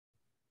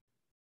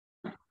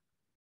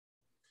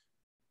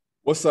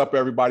What's up,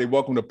 everybody?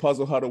 Welcome to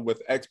Puzzle Huddle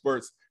with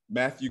Experts.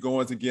 Matthew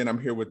Goins again. I'm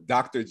here with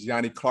Dr.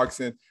 Giani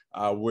Clarkson.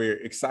 We're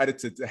excited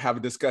to have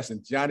a discussion.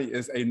 Giani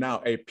is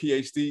now a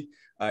PhD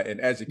in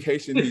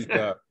education.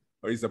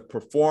 He's a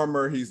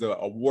performer. He's an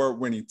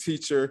award-winning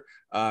teacher.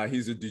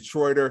 He's a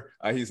Detroiter.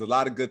 He's a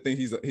lot of good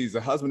things. He's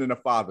a husband and a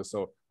father.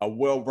 So a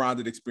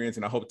well-rounded experience,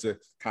 and I hope to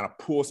kind of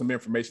pull some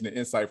information and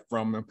insight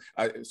from him,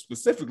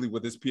 specifically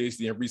with his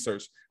PhD in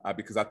research,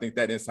 because I think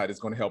that insight is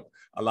going to help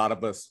a lot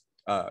of us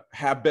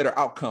have better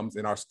outcomes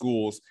in our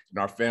schools,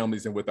 in our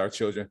families, and with our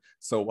children.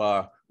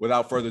 So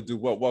without further ado,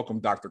 welcome,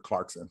 Dr.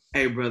 Clarkson.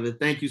 Hey, brother.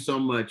 Thank you so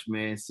much,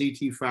 man.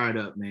 CT fired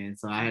up, man.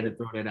 So I had to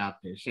throw that out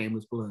there.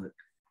 Shameless plug.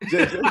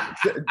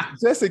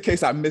 just in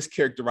case I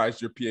mischaracterized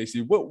your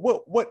PhD,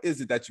 what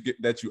is it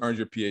that you earned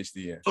your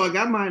PhD in? So I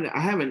got mine. I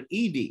have an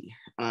ED,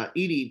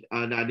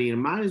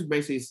 and mine is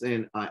basically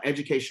in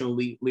educational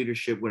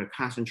leadership with a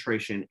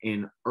concentration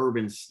in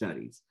urban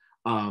studies.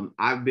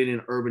 I've been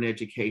in urban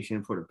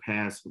education for the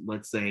past,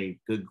 let's say,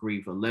 good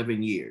grief,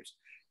 11 years.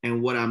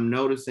 And what I'm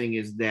noticing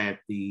is that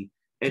the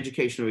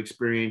educational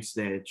experience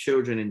that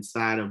children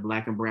inside of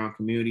Black and Brown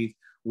communities,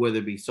 whether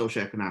it be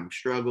socioeconomic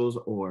struggles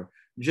or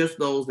just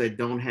those that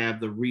don't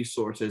have the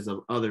resources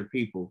of other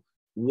people,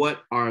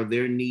 what are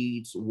their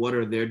needs? What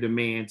are their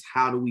demands?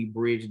 How do we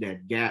bridge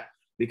that gap?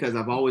 Because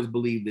I've always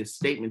believed this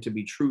statement to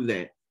be true,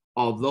 that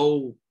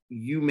although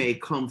you may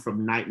come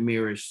from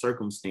nightmarish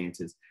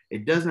circumstances,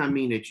 it does not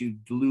mean that you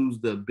lose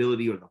the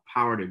ability or the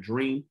power to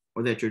dream,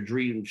 or that your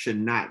dream should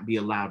not be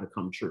allowed to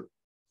come true.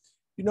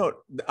 You know,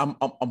 I'm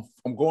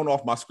going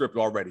off my script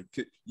already.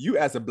 You,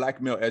 as a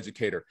Black male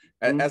educator,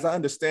 as I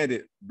understand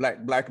it,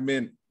 black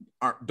men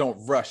don't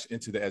rush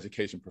into the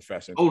education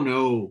profession. Oh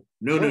no.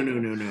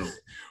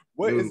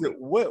 What is it?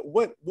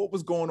 What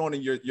was going on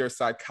in your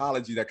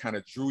psychology that kind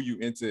of drew you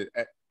into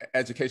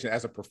education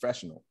as a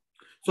professional?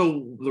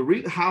 So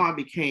how I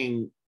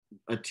became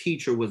a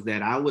teacher was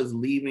that I was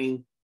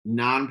leaving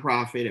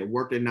nonprofit. I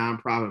worked at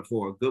nonprofit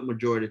for a good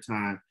majority of the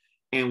time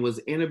and was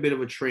in a bit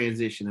of a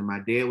transition. And my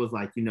dad was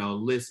like,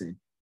 listen,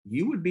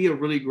 you would be a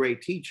really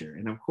great teacher.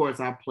 And of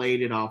course, I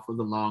played it off for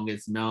the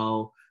longest.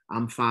 No,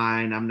 I'm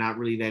fine. I'm not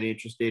really that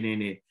interested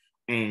in it.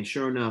 And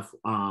sure enough,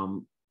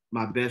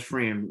 my best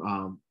friend,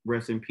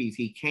 rest in peace,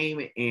 he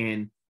came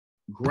and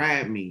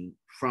grabbed me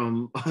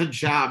from a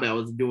job I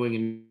was doing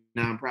in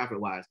nonprofit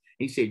wise.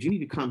 He said, you need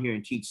to come here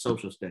and teach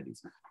social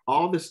studies.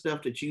 All the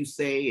stuff that you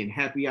say and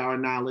happy hour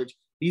knowledge,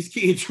 these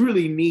kids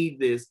really need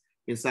this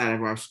inside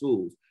of our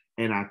schools.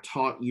 And I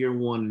taught year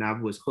one, and I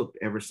was hooked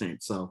ever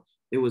since. So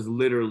it was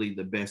literally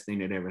the best thing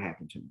that ever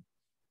happened to me.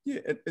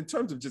 Yeah, in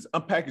terms of just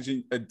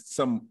unpackaging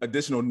some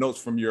additional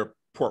notes from your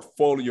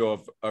portfolio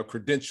of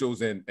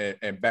credentials and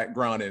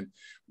background, and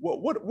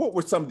what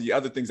were some of the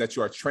other things that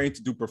you are trained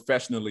to do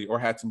professionally or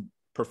had some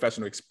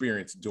professional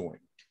experience doing?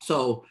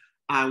 So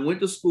I went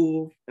to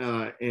school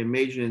and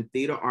majored in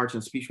theater arts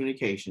and speech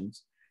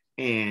communications.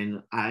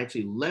 And I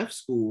actually left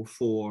school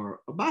for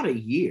about a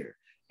year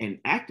and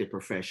acted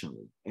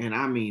professionally. And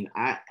I mean,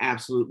 I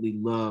absolutely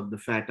love the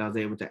fact I was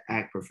able to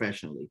act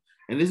professionally.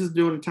 And this is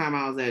during the time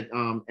I was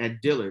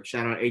at Dillard,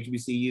 shout out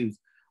HBCUs.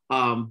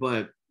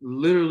 But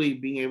literally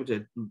being able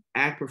to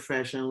act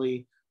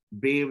professionally,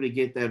 be able to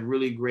get that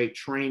really great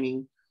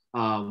training.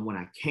 When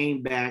I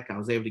came back, I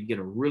was able to get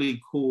a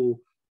really cool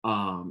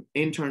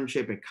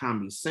internship at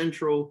Comedy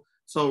Central.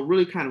 So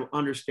really kind of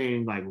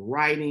understanding like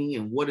writing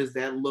and what does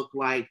that look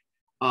like.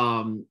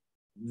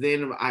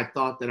 Then I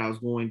thought that I was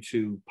going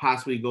to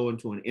possibly go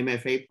into an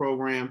MFA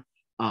program,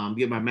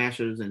 get my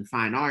master's in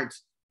fine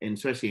arts, and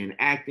especially in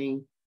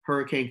acting.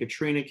 Hurricane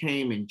Katrina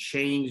came and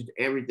changed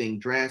everything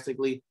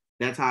drastically.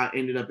 That's how I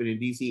ended up in the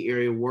DC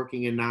area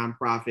working in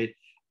nonprofit.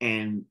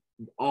 And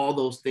all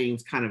those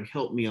things kind of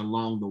helped me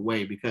along the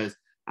way, because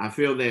I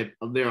feel that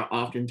there are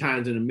often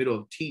times in the middle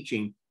of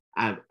teaching,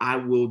 I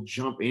will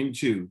jump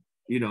into,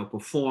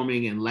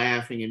 performing and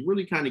laughing and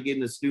really kind of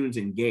getting the students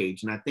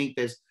engaged. And I think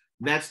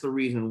that's the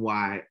reason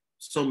why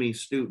so many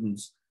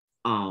students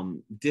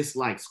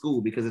dislike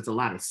school, because it's a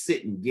lot of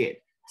sit and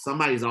get.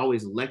 Somebody's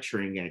always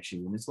lecturing at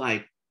you. And it's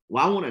like,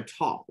 well, I want to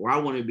talk, or I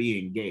want to be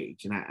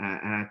engaged. And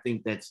I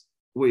think that's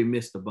where we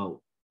missed the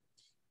boat.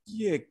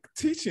 Yeah,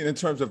 teaching in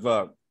terms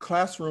of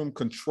classroom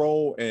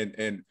control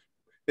and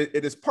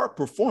it is part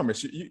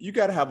performance. You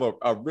got to have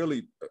a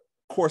really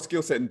core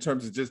skill set in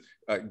terms of just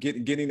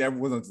getting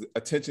everyone's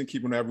attention,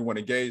 keeping everyone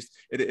engaged.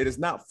 It is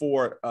not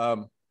for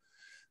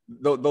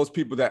those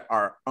people that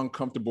are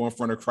uncomfortable in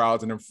front of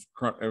crowds and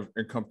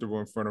uncomfortable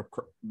in front of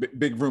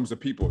big rooms of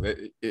people.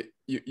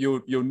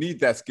 You'll need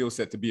that skill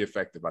set to be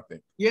effective, I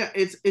think. Yeah,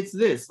 it's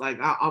this. Like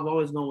I've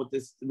always known with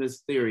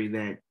this theory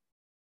that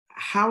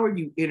how are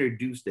you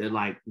introduced to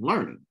like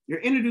learning? You're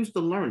introduced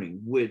to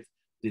learning with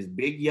this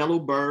big yellow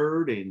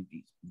bird and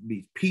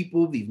these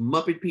people, these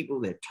Muppet people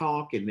that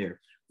talk, and they're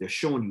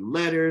showing you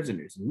letters, and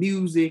there's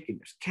music and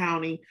there's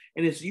counting,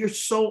 and you're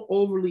so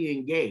overly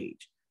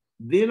engaged.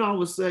 Then all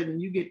of a sudden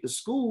you get to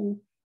school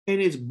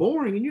and it's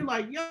boring, and you're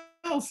like,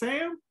 yo,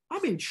 fam,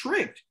 I've been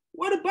tricked.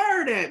 Where the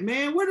bird at,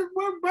 man? Where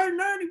bird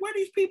learning? Where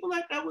these people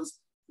at that was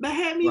that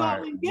had me all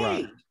Right, right.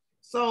 engaged.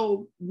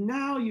 So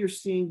now you're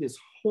seeing this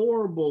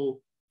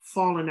horrible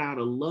falling out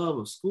of love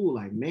of school.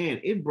 Like, man,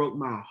 it broke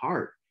my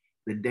heart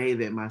the day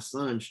that my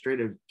son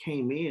straight up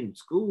came in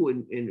school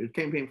and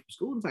came in from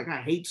school. It's like,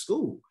 I hate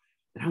school.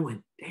 And I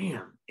went,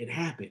 damn, it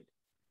happened.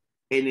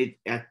 And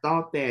I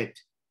thought that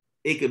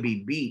it could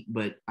be beat,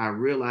 but I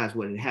realized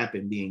what had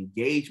happened. The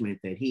engagement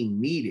that he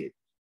needed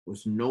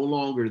was no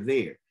longer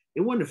there.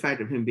 It wasn't the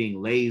fact of him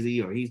being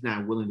lazy or he's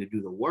not willing to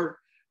do the work.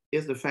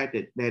 It's the fact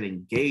that that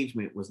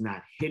engagement was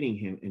not hitting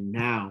him. And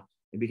now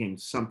it became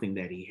something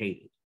that he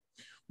hated.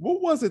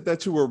 What was it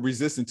that you were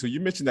resistant to? You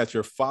mentioned that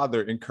your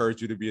father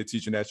encouraged you to be a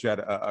teacher and that you had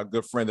a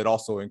good friend that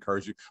also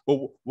encouraged you.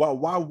 But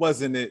why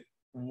wasn't it,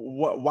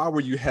 why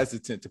were you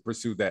hesitant to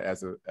pursue that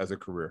as a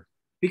career?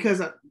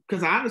 Because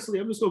honestly,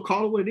 I'm just gonna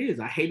call it what it is.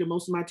 I hated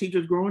most of my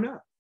teachers growing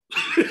up.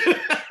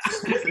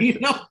 You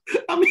know,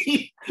 I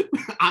mean,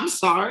 I'm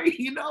sorry,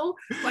 you know,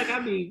 like, I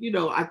mean, you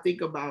know, I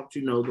think about,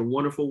 you know, the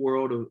wonderful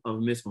world of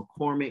Miss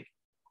McCormick.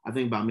 I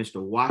think about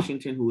Mr.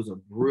 Washington, who was a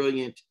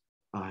brilliant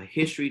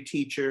history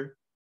teacher.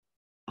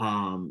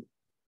 At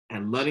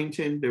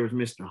Ludington, there was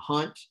Mr.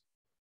 Hunt.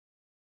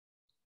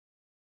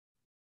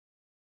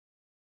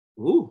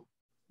 Ooh,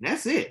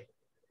 that's it.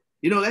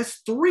 You know,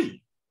 that's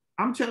 3.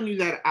 I'm telling you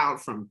that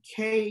out from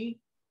K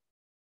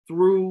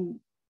through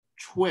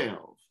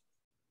 12,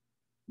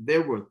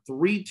 there were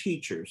 3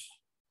 teachers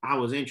I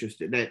was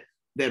interested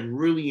that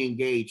really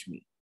engaged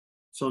me.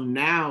 So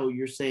now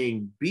you're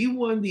saying be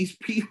one of these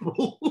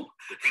people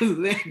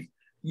that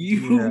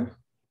you,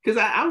 because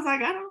I was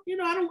like,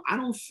 I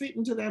don't fit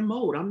into that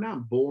mode. I'm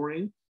not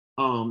boring.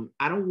 I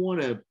don't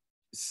want to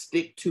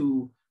stick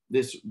to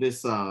this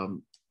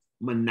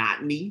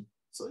monotony.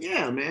 So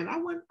yeah, man, I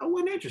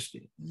wasn't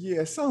interested.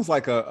 Yeah, it sounds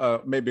like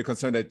a maybe a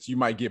concern that you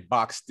might get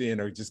boxed in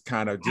or just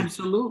kind of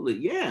Absolutely,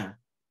 yeah,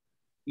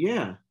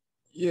 yeah.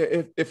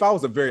 Yeah, if I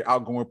was a very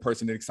outgoing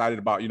person and excited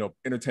about,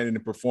 entertaining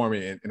and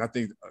performing, and I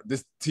think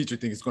this teacher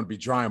thing is going to be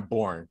dry and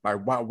boring. Like,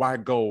 why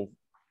go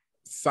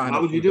sign Why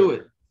up? would you do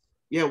it?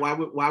 Yeah,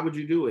 why would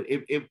you do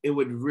it? It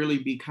would really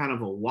be kind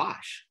of a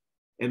wash.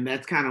 And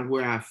that's kind of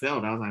where I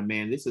felt. I was like,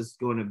 man, this is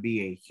going to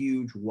be a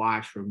huge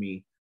wash for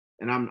me.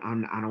 And I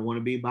don't want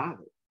to be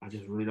bothered. I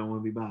just really don't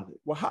want to be bothered.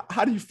 Well,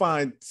 how do you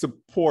find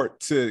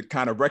support to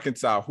kind of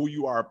reconcile who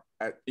you are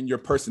in your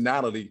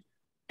personality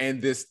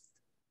and this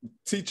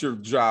teacher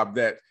job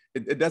that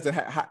it doesn't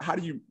how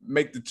do you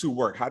make the two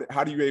work?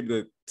 How do you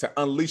able to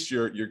unleash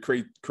your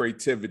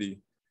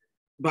creativity?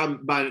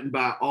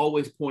 By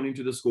always pointing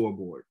to the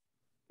scoreboard.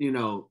 You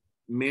know,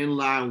 men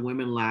lie,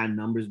 women lie,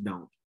 numbers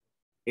don't.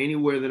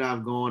 Anywhere that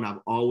I've gone, I've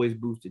always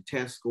boosted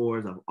test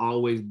scores. I've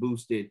always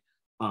boosted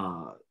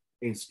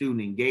in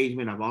student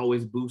engagement. I've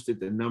always boosted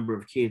the number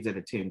of kids that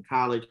attend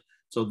college.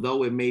 So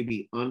though it may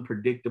be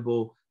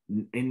unpredictable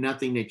and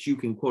nothing that you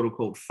can quote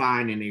unquote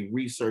find in a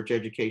research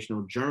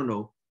educational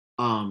journal,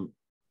 the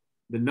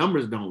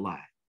numbers don't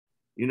lie.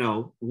 You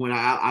know, when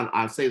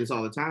I say this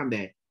all the time,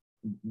 that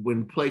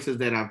when places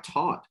that I've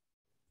taught,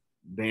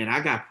 man,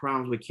 I got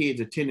problems with kids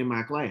attending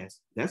my class.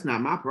 That's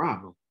not my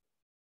problem.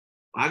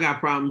 I got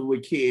problems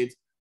with kids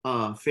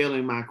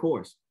failing my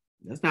course.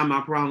 That's not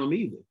my problem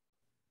either.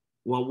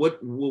 Well,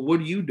 what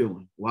are you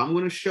doing? Well, I'm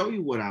going to show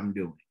you what I'm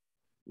doing.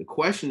 The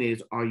question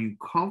is, are you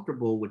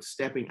comfortable with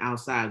stepping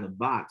outside the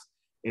box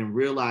and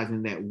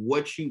realizing that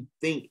what you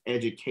think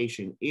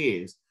education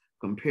is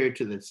compared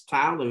to the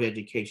style of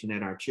education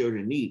that our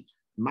children need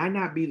might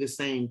not be the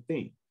same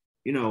thing?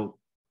 You know,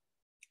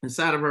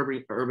 inside of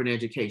urban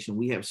education,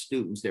 we have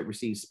students that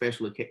receive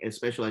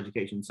special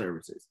education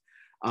services.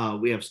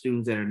 We have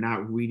students that are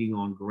not reading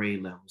on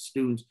grade level,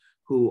 students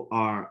who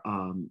are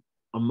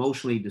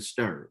emotionally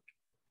disturbed.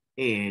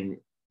 And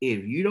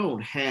if you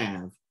don't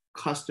have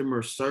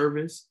customer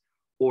service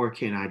or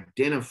can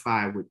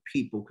identify with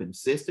people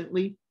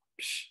consistently,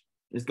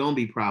 it's going to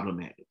be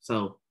problematic.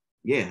 So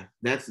yeah,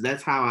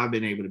 that's how I've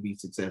been able to be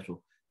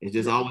successful. It's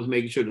just always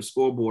making sure the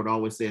scoreboard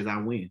always says I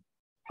win.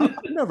 I've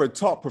never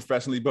taught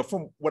professionally, but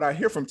from what I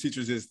hear from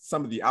teachers is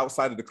some of the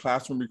outside of the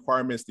classroom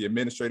requirements, the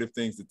administrative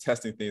things, the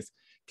testing things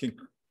can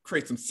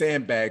create some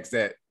sandbags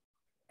that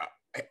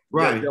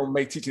don't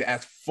make teaching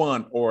as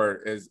fun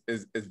or as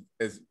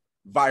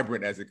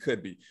vibrant as it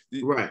could be.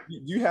 Do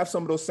you have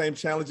some of those same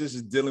challenges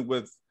just dealing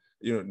with,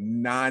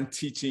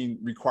 non-teaching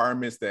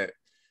requirements that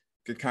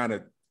could kind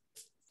of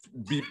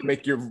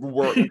make your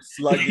work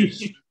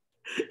sluggish?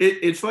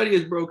 It's funny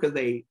as bro, because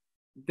they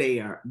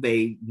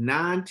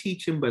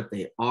non-teaching, but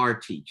they are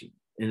teaching.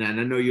 And I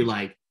know you're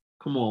like,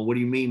 come on, what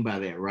do you mean by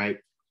that, right?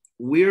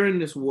 We're in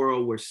this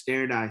world where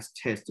standardized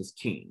test is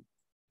king.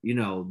 You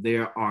know,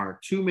 there are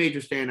 2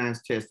 major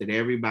standardized tests that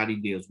everybody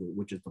deals with,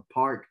 which is the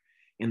PARCC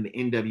and the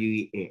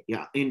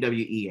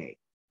NWEA.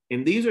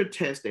 And these are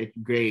tests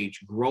that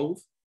gauge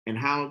growth and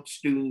how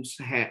students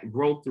have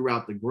growth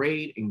throughout the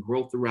grade and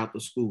growth throughout the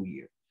school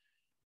year.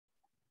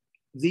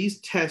 These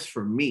tests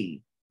for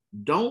me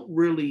don't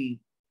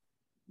really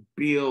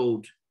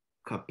build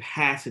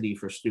capacity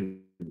for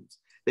students.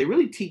 They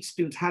really teach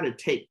students how to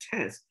take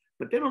tests,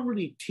 but they don't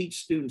really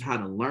teach students how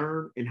to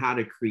learn and how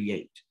to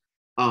create.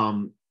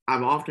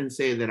 I've often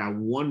said that I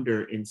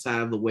wonder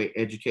inside of the way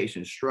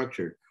education is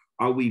structured,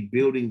 are we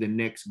building the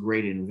next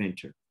great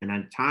inventor? And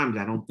at times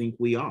I don't think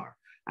we are.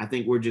 I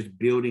think we're just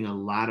building a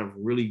lot of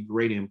really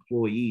great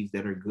employees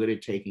that are good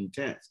at taking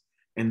tests.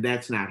 And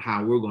that's not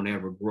how we're going to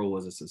ever grow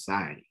as a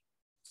society.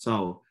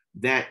 So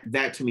that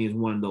to me is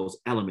one of those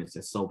elements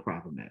that's so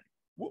problematic.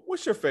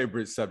 What's your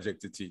favorite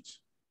subject to teach?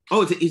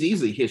 Oh, it's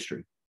easily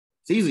history.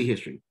 It's easily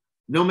history.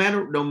 No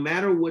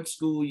matter what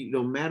school,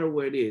 no matter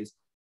where it is,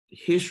 the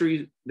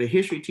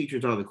history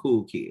teachers are the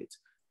cool kids.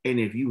 And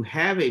if you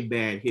have a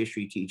bad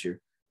history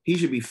teacher,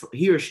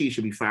 he or she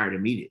should be fired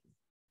immediately.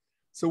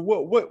 So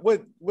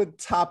what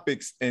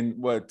topics and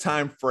what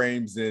time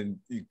frames and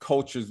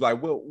cultures, like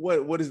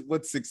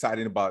what's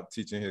exciting about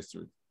teaching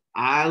history?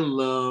 I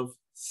love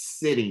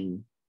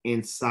sitting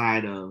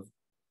inside of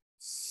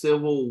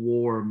Civil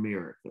War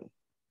America.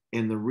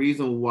 And the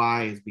reason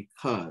why is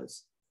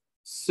because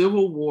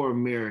Civil War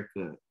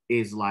America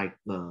is like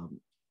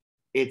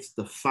it's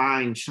the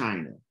fine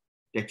china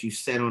that you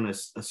set on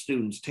a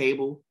student's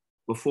table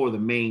before the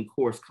main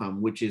course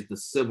come, which is the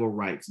civil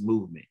rights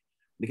movement.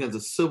 Because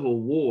the Civil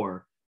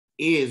War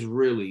is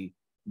really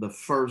the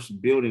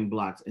first building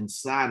blocks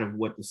inside of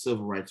what the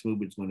civil rights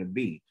movement is going to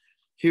be.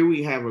 Here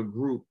we have a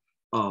group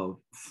of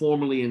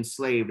formerly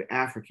enslaved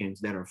Africans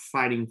that are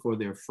fighting for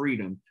their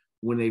freedom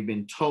when they've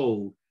been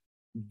told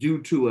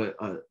due to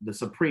the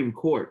Supreme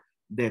Court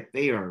that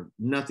they are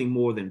nothing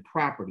more than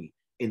property.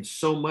 And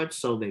so much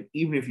so that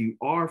even if you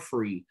are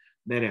free,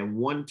 that at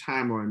one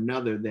time or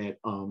another that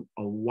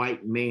a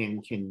white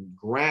man can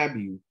grab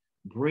you,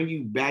 bring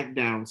you back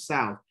down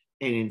south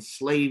and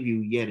enslave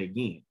you yet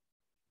again.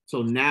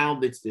 So now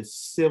it's this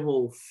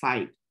civil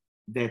fight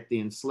that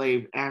the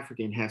enslaved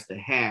African has to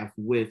have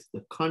with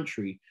the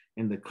country,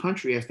 and the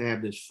country has to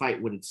have this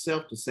fight with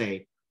itself to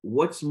say,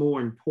 what's more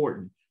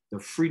important, the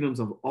freedoms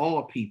of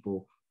all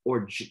people,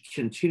 or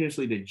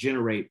continuously to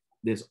generate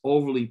this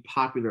overly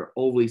popular,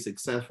 overly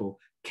successful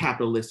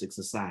capitalistic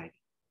society?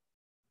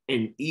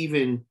 And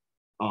even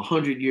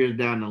 100 years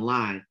down the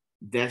line,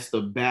 that's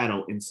the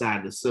battle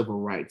inside the civil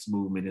rights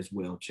movement as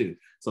well too.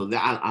 So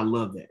I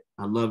love that.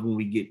 I love when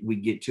we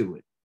get to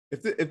it.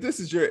 If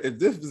this is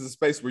a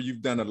space where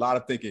you've done a lot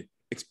of thinking,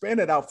 expand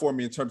it out for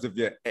me in terms of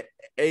your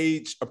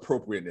age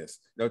appropriateness.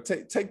 You know,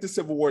 take the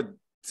Civil War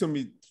to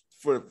me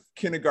for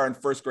kindergarten,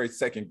 first grade,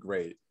 second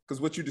grade, because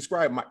what you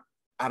described,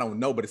 I don't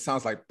know, but it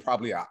sounds like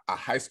probably a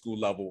high school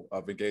level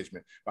of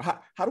engagement.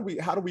 But how do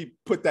we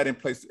put that in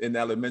place in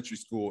elementary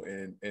school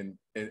and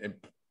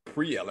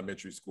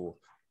pre-elementary school?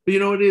 But you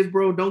know what it is,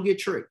 bro? Don't get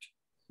tricked.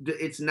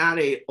 It's not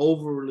a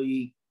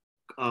overly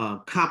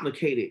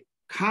complicated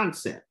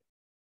concept.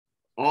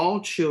 All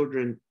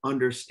children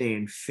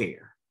understand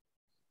fair.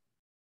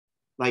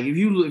 Like if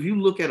you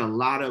look at a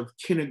lot of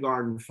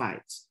kindergarten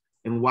fights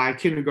and why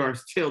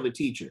kindergartens tell the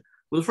teacher,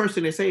 well, the first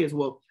thing they say is,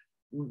 well,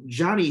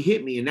 Johnny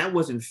hit me and that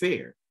wasn't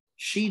fair.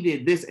 She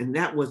did this and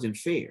that wasn't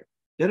fair.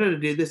 Da-da-da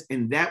did this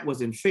and that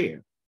wasn't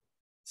fair.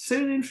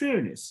 Sit in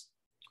fairness.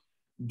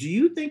 Do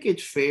you think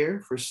it's fair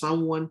for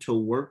someone to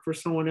work for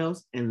someone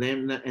else and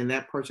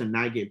that person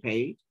not get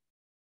paid?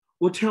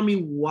 Well, tell me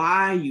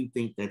why you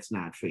think that's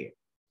not fair.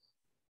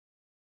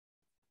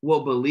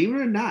 Well, believe it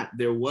or not,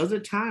 there was a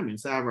time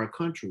inside of our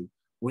country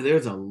where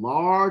there's a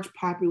large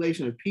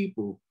population of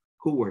people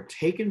who were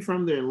taken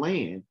from their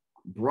land,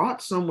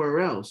 brought somewhere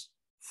else,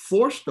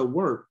 forced to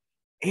work,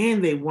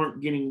 and they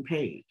weren't getting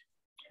paid.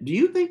 Do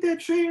you think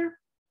that's fair?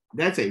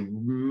 That's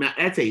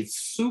a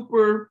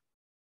super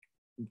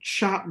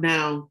chopped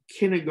down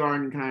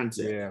kindergarten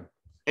concept. Yeah.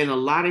 And a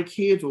lot of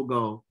kids will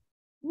go,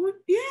 well,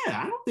 yeah,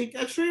 I don't think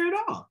that's fair at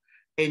all.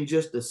 And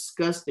just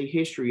discuss the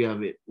history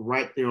of it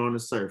right there on the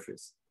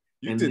surface.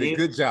 You did a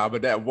good job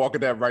of that,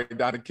 walking that right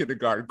down to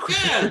kindergarten.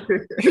 Yeah.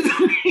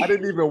 I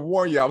didn't even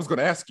warn you I was going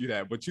to ask you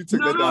that, but you took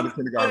that down to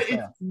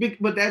kindergarten.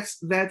 But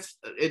that's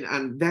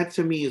and that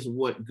to me is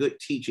what good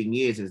teaching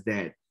is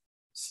that,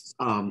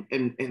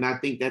 and I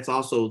think that's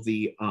also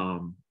the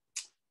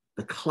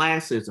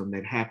classism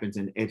that happens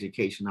in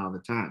education all the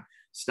time.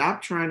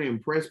 Stop trying to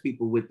impress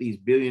people with these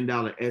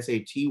billion-dollar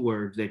SAT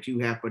words that you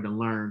happen to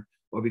learn,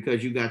 or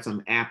because you got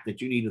some app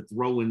that you need to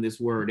throw in this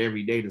word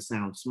every day to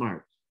sound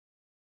smart.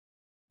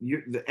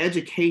 The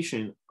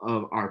education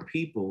of our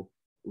people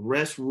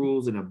rests,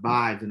 rules, and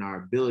abides in our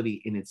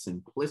ability in its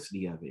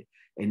simplicity of it,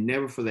 and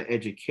never for the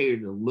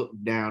educator to look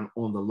down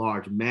on the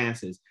large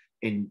masses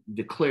and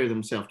declare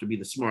themselves to be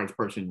the smartest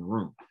person in the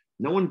room.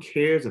 No one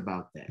cares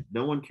about that.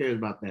 No one cares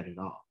about that at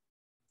all.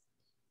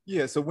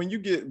 Yeah, so when you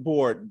get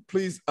bored,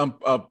 please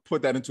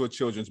put that into a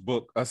children's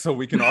book so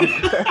we can all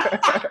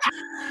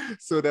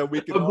so that we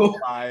can all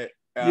buy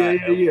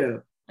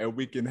it. And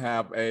we can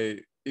have an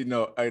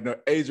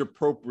age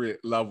appropriate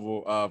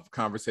level of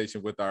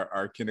conversation with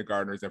our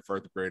kindergartners and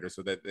first graders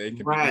so that they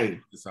can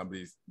be to some of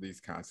these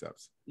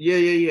concepts.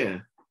 Yeah.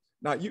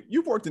 Now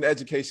you've worked in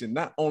education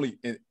not only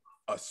in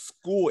a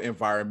school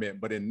environment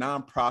but in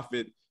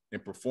nonprofit, in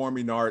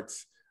performing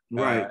arts,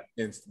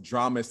 in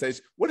drama and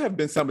stage. What have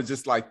been some of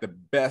just like the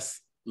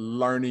best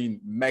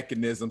learning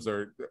mechanisms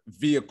or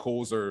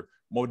vehicles or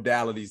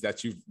modalities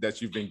that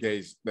you've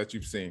engaged, that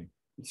you've seen?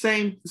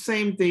 Same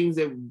things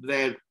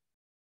that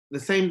the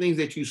same things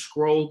that you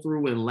scroll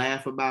through and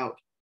laugh about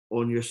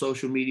on your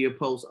social media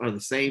posts are the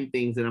same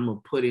things that I'm gonna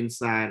put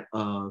inside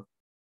of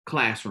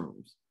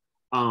classrooms.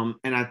 And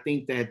I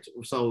think that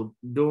so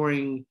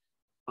during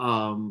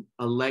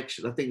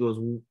election, I think it was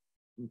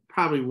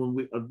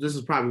probably this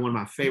is probably one of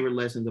my favorite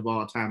lessons of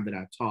all time that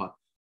I taught,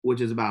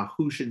 which is about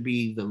who should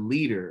be the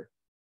leader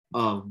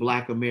of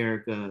Black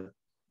America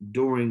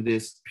during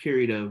this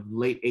period of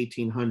late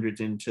 1800s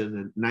into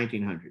the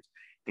 1900s.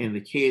 And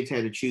the kids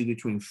had to choose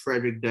between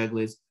Frederick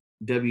Douglass,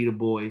 W. Du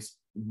Bois,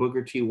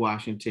 Booker T.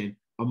 Washington,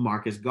 or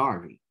Marcus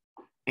Garvey.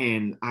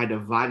 And I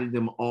divided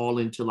them all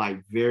into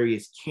like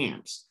various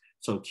camps.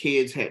 So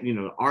kids had,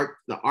 the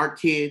art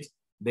kids,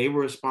 they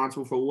were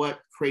responsible for what?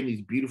 Creating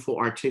these beautiful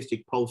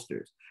artistic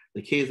posters.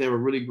 The kids that were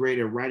really great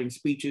at writing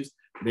speeches,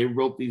 they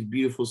wrote these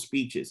beautiful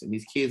speeches. And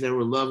these kids that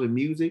were loving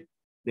music,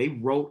 they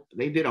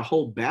did a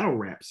whole battle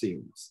rap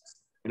series.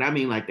 And I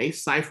mean, like, they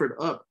ciphered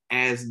up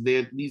as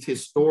these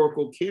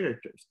historical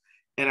characters.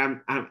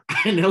 And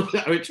I know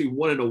I actually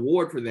won an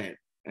award for that.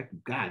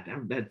 God,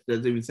 that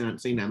doesn't even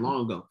seem that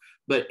long ago.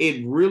 But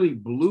it really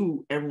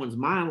blew everyone's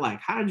mind. Like,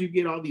 how did you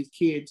get all these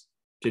kids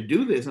to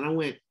do this? And I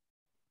went,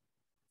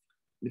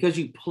 because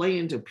you play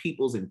into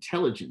people's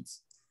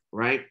intelligence,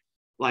 right?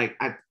 Like,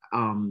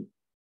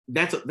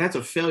 that's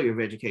a failure of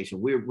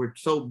education. We're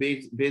so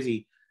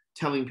busy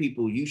telling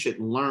people you should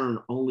learn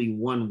only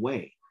one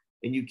way,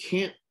 and you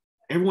can't.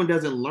 Everyone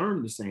doesn't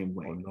learn the same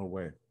way. Oh, no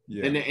way.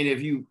 Yeah. And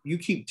if you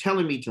keep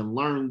telling me to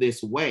learn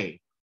this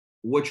way,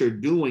 what you're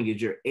doing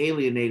is you're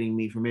alienating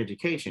me from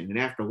education. And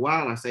after a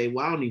while, I say,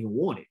 well, I don't even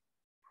want it.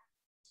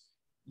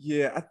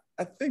 Yeah,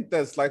 I think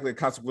that's likely a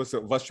consequence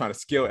of us trying to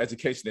scale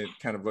education and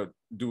kind of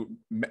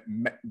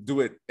do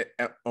it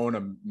on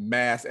a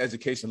mass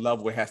education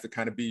level. It has to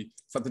kind of be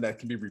something that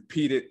can be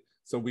repeated.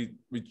 So we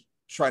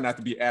try not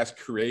to be as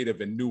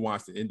creative and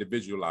nuanced and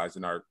individualized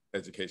in our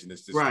education.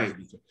 It's just right.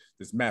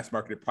 This mass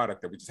marketed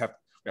product that we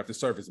have to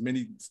serve as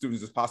many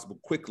students as possible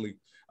quickly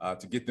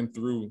to get them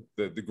through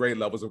the grade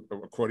levels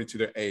according to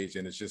their age.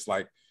 And it's just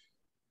like,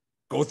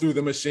 go through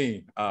the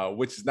machine,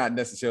 which is not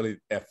necessarily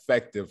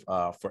effective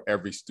for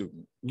every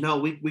student. No,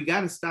 we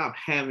got to stop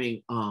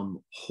having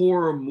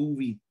horror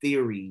movie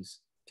theories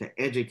to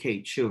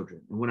educate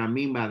children. And what I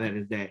mean by that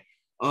is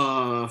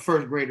that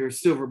first grader,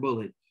 silver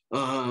bullet,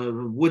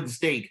 wooden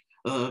stake,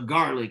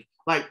 garlic.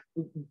 Like,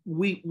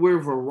 we're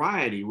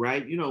variety,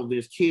 right?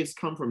 There's kids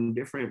come from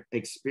different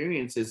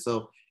experiences,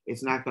 so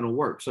it's not going to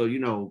work.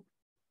 So,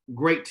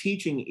 great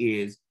teaching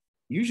is,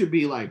 you should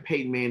be like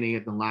Peyton Manning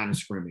at the line of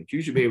scrimmage.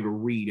 You should be able to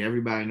read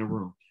everybody in the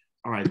room.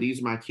 All right, these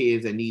are my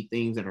kids that need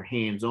things that are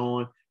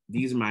hands-on.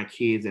 These are my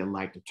kids that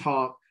like to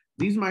talk.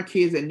 These are my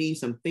kids that need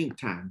some think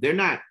time. This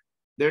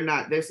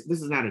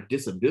is not a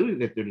disability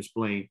that they're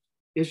displaying.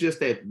 It's just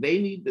that they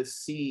need to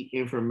see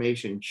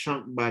information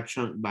chunk by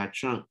chunk by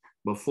chunk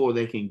before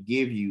they can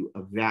give you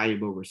a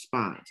valuable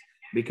response.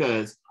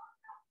 Because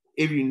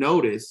if you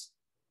notice,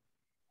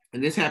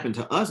 and this happened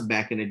to us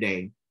back in the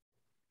day,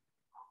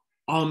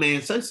 oh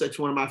man, such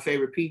one of my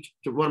favorite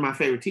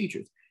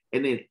teachers.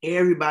 And then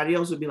everybody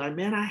else would be like,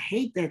 man, I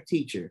hate that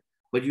teacher.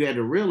 But you had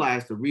to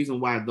realize the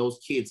reason why those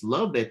kids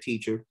love that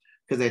teacher,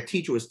 because that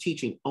teacher was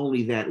teaching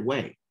only that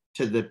way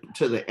to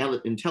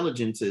the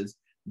intelligences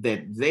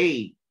that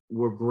they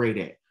were great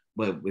at.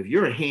 But if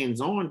you're a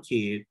hands-on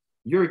kid,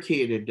 you're a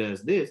kid that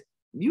does this,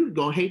 you're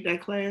gonna hate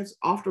that class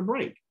off the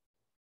break.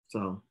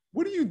 So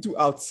what do you do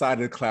outside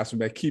of the classroom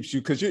that keeps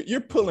you, because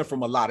you're pulling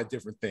from a lot of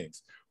different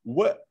things?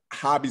 What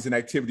hobbies and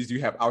activities do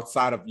you have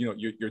outside of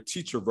your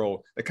teacher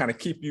role that kind of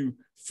keep you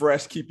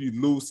fresh, keep you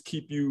loose,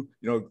 keep you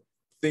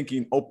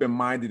thinking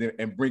open-minded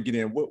and bring it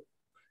in? What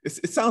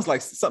it sounds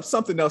like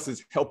something else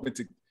is helping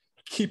to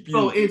keep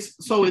you.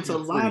 So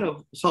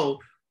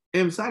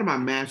inside of my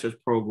master's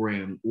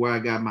program, where I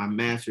got my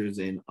master's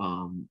in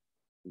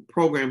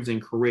programs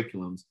and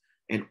curriculums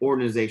and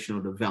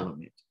organizational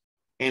development.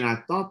 And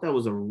I thought that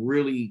was a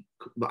really,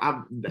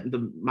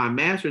 my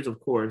master's, of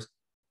course,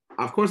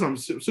 I'm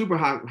super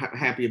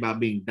happy about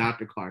being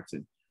Dr.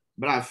 Clarkson,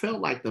 but I felt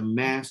like the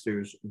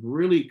master's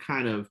really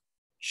kind of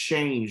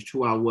changed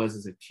who I was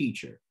as a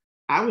teacher.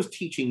 I was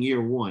teaching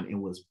year one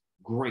and was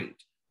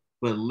great,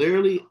 but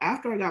literally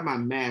after I got my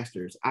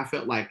master's, I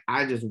felt like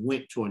I just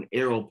went to an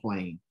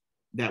airplane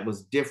that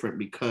was different,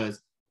 because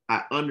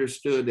I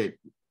understood that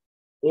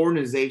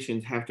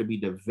organizations have to be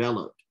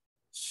developed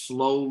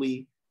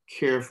slowly,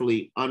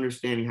 carefully,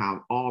 understanding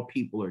how all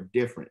people are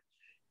different.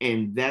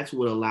 And that's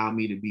what allowed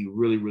me to be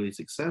really, really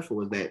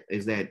successful,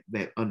 is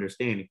that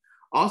understanding.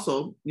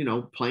 Also,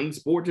 playing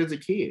sports as a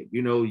kid,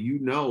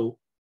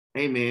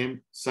 hey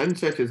man, such and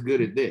such is good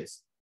at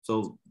this,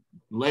 so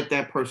let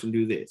that person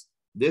do this.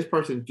 This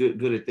person's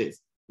good at this,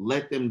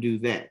 let them do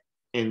that.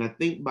 And I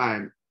think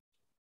by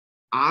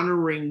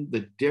honoring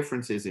the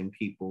differences in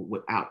people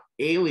without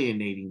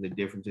alienating the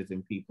differences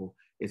in people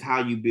is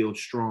how you build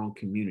strong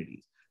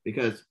communities.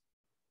 Because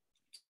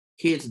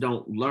kids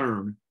don't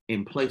learn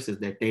in places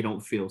that they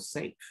don't feel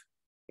safe.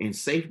 And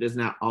safe does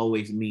not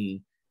always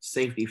mean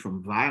safety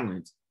from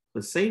violence,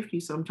 but safety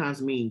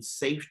sometimes means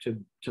safe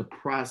to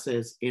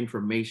process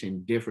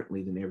information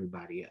differently than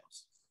everybody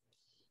else.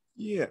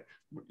 Yeah,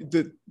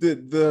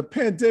 the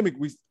pandemic,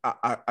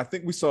 I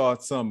think we saw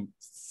some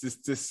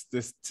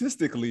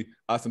statistically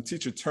some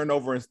teacher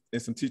turnover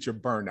and some teacher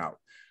burnout.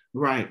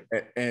 Right.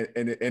 And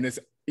it's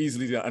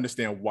easily to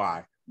understand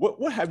why.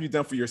 What have you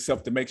done for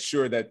yourself to make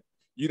sure that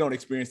you don't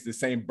experience the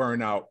same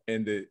burnout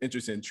and the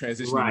interest in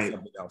transitioning to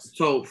something else?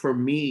 So for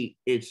me,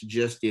 it's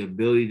just the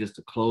ability just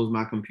to close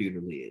my computer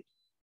lid.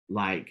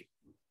 Like,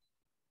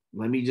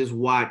 let me just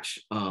watch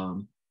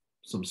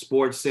some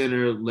Sports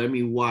Center. Let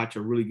me watch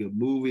a really good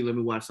movie. Let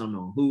me watch something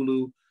on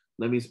Hulu.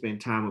 Let me spend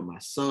time with my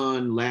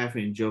son,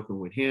 laughing and joking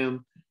with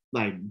him.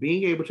 Like,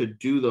 being able to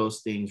do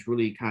those things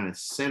really kind of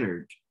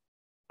centered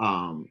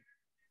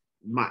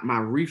my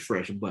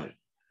refresh button.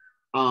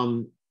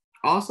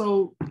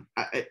 Also,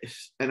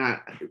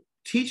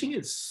 teaching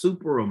is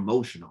super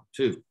emotional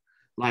too.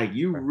 Like,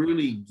 you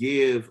really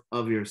give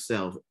of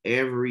yourself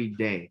every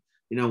day.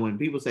 You know, when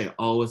people say,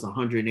 oh, it's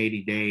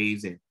 180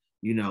 days and,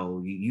 you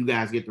know, you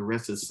guys get the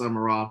rest of the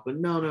summer off. But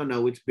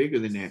no, it's bigger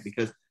than that,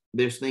 because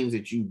there's things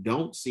that you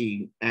don't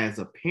see as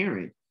a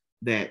parent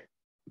that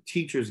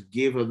teachers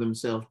give of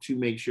themselves to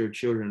make sure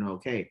children are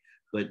okay.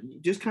 But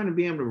just kind of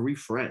being able to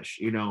refresh,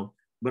 you know.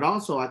 But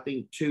also, I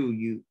think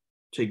too,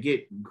 to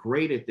get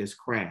great at this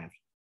craft,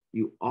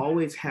 you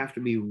always have to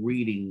be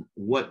reading,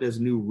 what does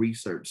new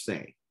research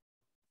say?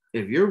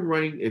 If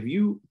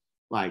you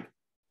like,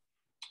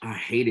 I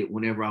hate it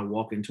whenever I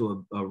walk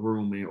into a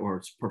room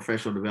or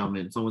professional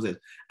development and someone says,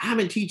 I've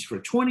been teaching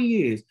for 20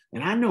 years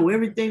and I know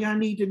everything I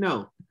need to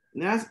know.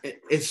 And that's,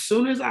 as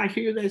soon as I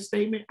hear that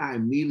statement, I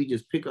immediately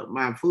just pick up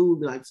my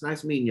food, be like, it's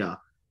nice meeting y'all.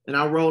 And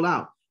I'll roll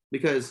out,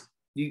 because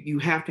you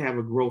have to have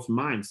a growth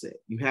mindset.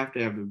 You've got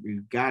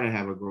to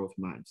have a growth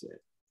mindset.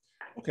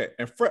 Okay,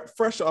 and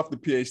fresh off the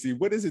PhD,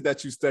 what is it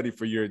that you studied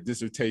for your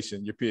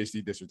dissertation, your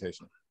PhD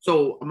dissertation?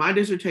 So my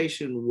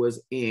dissertation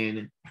was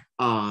in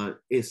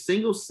is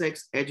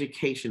single-sex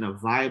education a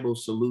viable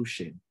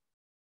solution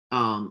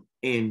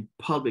in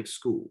public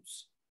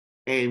schools?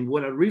 And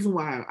the reason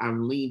why I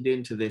leaned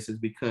into this is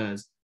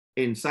because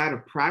inside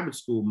of private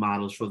school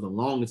models for the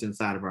longest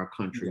inside of our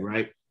country,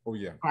 right? Oh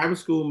yeah. Private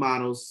school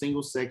models,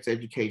 single-sex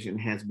education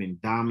has been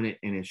dominant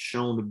and is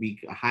shown to be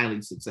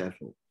highly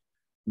successful.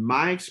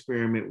 My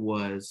experiment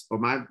was, or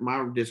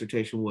my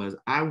dissertation was,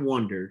 I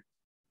wondered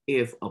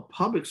if a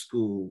public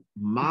school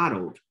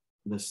modeled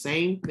the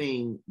same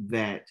thing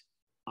that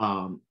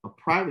a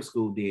private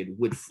school did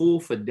with full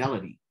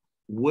fidelity,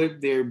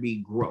 would there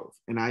be growth?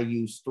 And I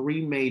used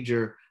three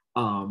major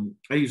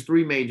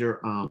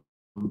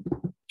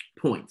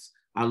points.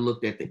 I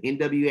looked at the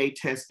NWA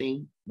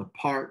testing, the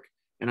PARC,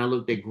 and I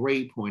looked at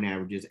grade point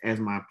averages as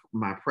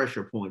my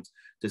pressure points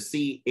to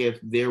see if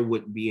there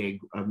would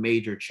be a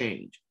major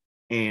change.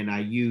 And I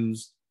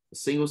used a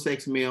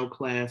single-sex male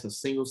class, a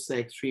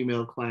single-sex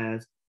female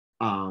class,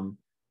 the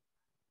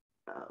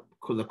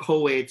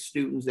co-ed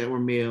students that were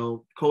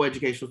male,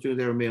 co-educational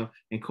students that were male,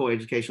 and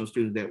co-educational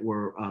students that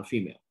were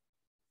female.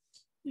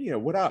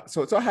 Yeah,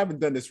 so I haven't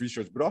done this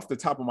research, but off the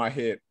top of my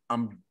head,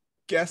 I'm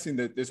guessing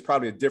that there's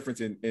probably a difference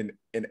in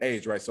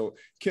age, right? So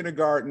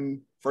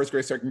kindergarten, first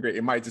grade, second grade,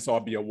 it might just all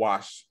be a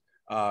wash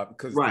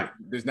because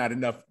there's not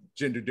enough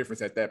gender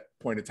difference at that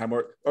point in time,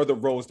 or the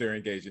roles they're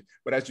engaging.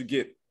 But as you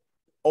get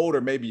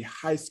older, maybe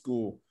high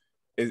school,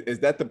 is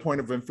that the point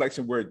of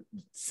inflection where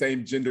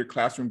same gender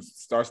classrooms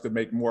starts to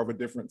make more of a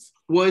difference?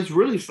 Well,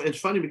 it's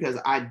funny because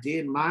I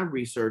did my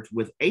research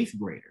with 8th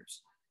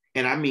graders,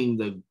 and I mean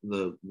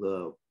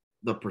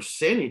the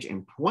percentage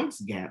and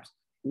points gaps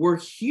were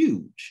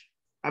huge.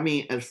 I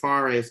mean, as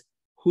far as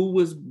who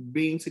was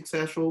being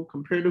successful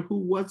compared to who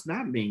was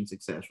not being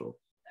successful.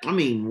 I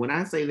mean, when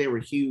I say they were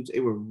huge,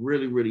 it were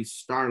really, really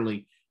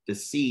startling to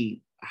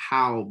see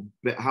how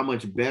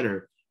much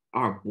better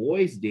our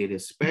boys did,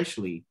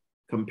 especially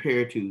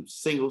compared to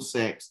single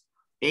sex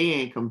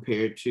and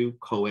compared to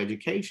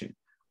co-education.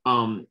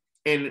 And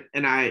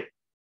I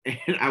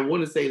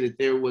want to say that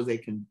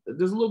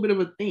there's a little bit of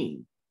a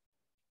theme.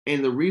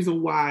 And the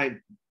reason why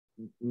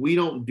we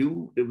don't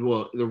do,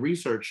 well, the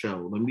research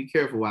showed, let me be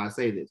careful why I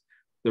say this.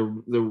 The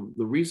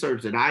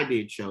research that I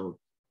did show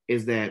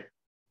is that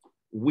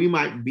we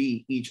might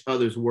be each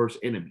other's worst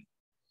enemy.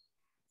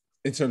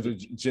 In terms of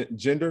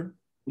gender?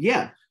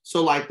 Yeah.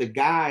 So like the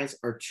guys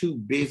are too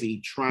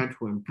busy trying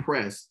to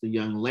impress the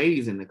young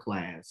ladies in the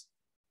class.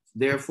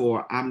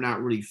 Therefore, I'm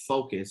not really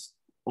focused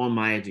on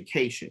my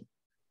education.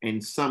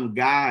 And some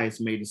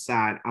guys may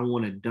decide I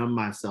want to dumb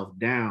myself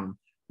down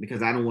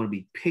because I don't want to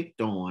be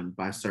picked on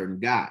by certain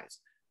guys.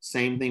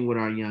 Same thing with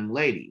our young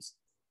ladies.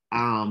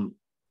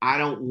 I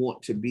don't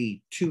want to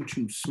be too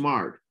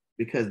smart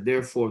because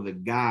therefore the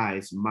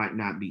guys might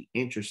not be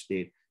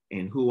interested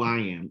in who I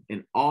am.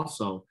 And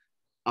also,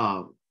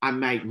 I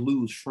might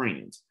lose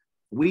friends.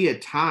 We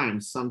at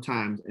times,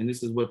 sometimes, and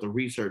this is what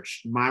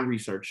my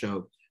research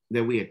showed,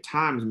 that we at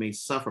times may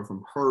suffer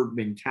from herd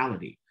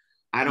mentality.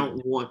 I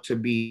don't want to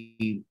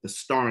be the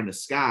star in the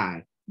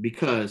sky,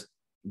 because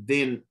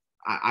then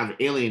I've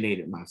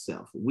alienated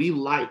myself. We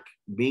like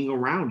being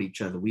around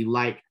each other. We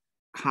like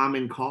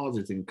common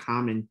causes and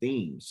common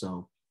themes.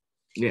 So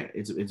yeah,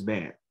 it's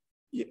bad.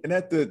 Yeah, and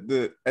at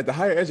the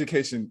higher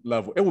education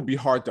level, it would be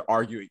hard to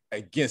argue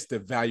against the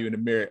value and the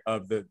merit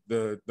of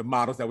the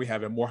models that we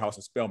have in Morehouse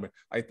and Spelman.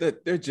 Like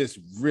they're just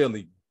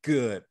really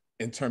good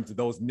in terms of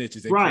those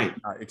niches and right.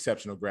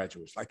 Exceptional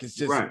graduates. Like it's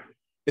just right.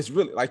 it's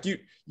really like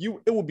it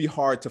would be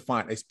hard to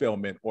find a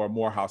Spelman or a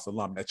Morehouse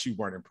alum that you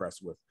weren't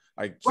impressed with.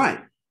 Like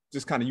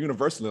just kind of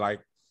universally,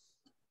 like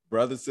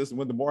brothers, sisters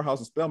went to Morehouse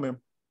and Spelman.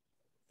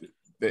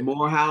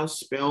 Morehouse,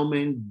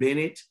 Spelman,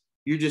 Bennett.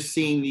 You're just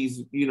seeing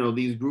these,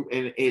 these group,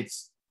 and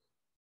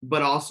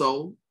but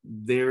also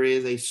there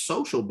is a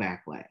social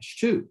backlash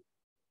too.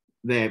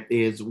 That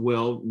is,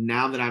 well,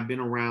 now that I've been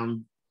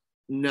around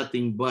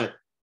nothing but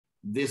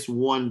this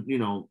one,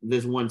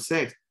 this one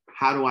sex,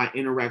 how do I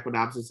interact with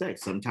opposite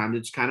sex? Sometimes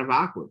it's kind of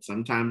awkward.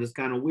 Sometimes it's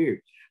kind of weird.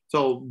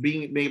 So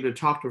being able to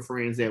talk to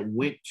friends that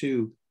went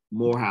to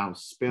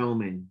Morehouse,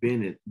 Spelman,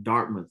 Bennett,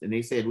 Dartmouth, and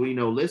they said,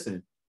 well,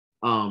 listen,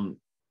 I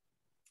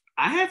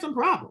had some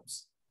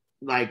problems.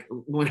 Like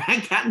when I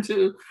got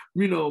into,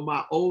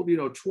 my old,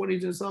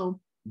 20s and so,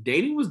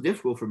 dating was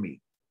difficult for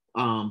me.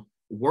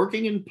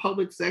 Working in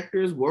public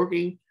sectors,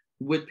 working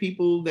with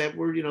people that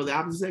were, the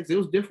opposite sex, it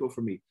was difficult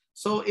for me.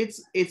 So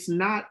it's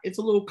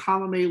a little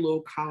column A, a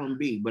little column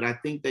B, but I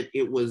think that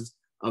it was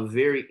a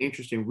very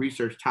interesting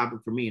research topic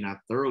for me, and I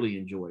thoroughly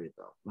enjoyed it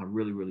though. I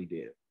really, really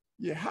did.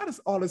 Yeah, how does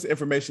all this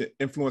information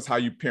influence how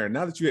you parent?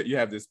 Now that you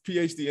have this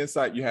PhD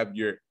insight, you have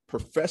your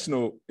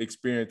professional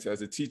experience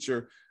as a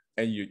teacher,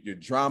 and your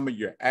drama,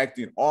 your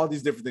acting, all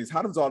these different things.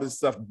 How does all this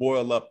stuff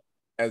boil up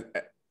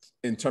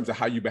in terms of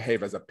how you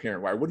behave as a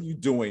parent? Right? What are you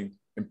doing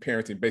in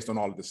parenting based on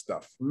all of this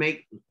stuff?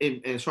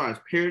 As far as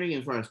parenting,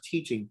 as far as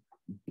teaching,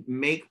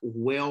 make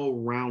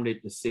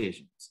well-rounded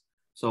decisions.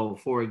 So,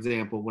 for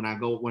example, when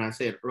I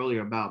said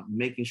earlier about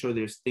making sure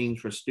there's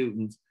things for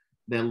students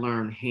that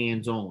learn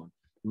hands-on,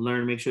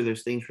 make sure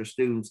there's things for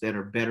students that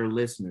are better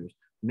listeners,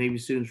 maybe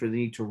students that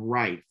need to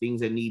write,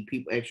 things that need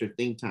people extra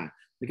think time,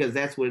 because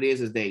that's what it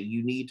is that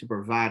you need to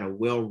provide a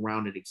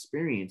well-rounded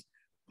experience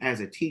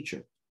as a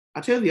teacher.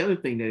 I'll tell you the other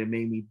thing that it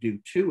made me do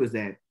too is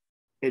that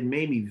it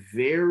made me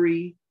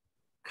very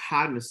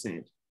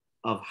cognizant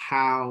of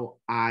how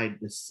I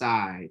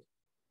decide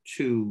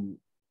to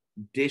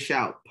dish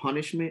out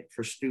punishment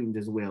for students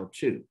as well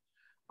too.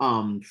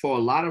 For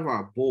a lot of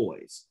our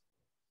boys,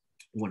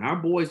 when our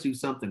boys do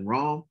something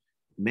wrong,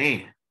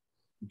 man,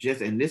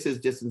 and this is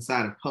just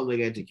inside of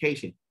public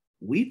education,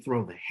 we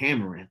throw the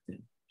hammer at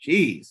them.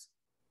 Jeez,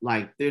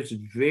 like it's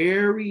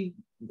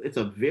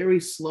a very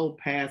slow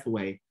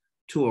pathway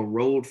to a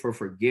road for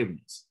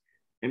forgiveness.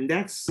 And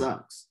that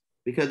sucks,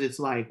 because it's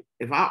like,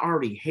 if I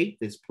already hate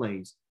this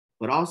place,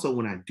 but also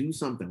when I do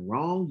something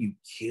wrong, you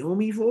kill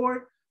me for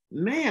it,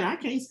 man, I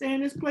can't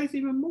stand this place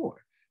even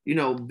more.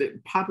 The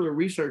popular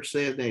research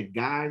says that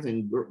guys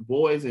and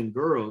boys and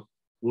girls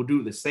will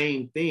do the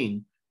same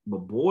thing, but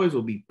boys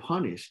will be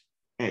punished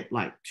at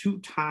like 2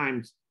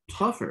 times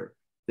tougher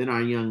than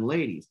our young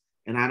ladies.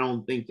 And I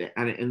don't think that,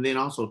 and then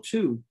also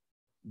too,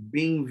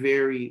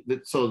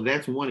 so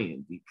that's one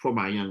end. For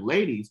my young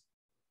ladies,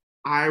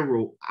 I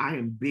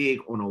am big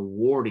on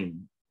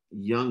awarding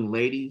young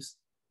ladies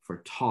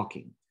for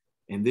talking.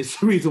 And this is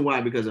the reason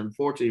why, because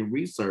unfortunately in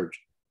research,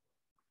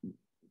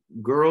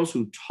 girls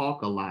who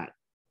talk a lot,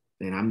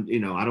 and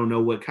I don't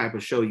know what type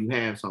of show you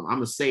have, so I'm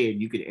gonna say it,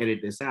 you can edit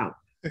this out.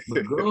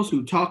 But girls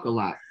who talk a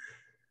lot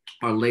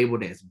are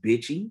labeled as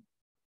bitchy,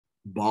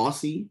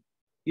 bossy.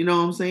 You know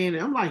what I'm saying?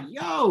 And I'm like,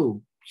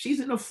 yo,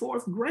 she's in the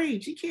 4th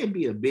grade. She can't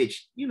be a bitch.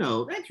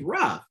 That's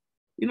rough.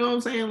 You know what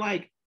I'm saying?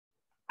 Like,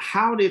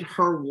 how did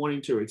her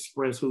wanting to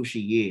express who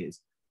she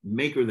is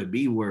make her the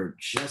B word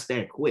just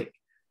that quick?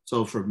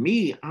 So for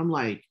me, I'm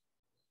like,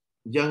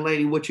 young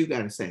lady, what you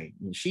got to say?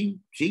 And she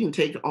can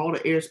take all the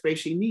airspace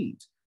she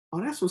needs.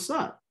 Oh, that's what's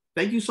up.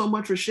 Thank you so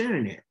much for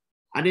sharing that.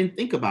 I didn't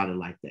think about it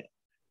like that.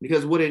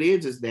 Because what it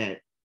is that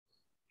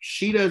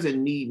she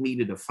doesn't need me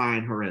to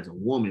define her as a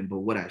woman, but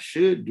what I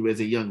should do as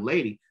a young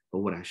lady, but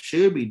what I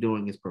should be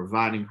doing is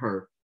providing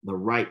her the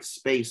right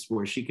space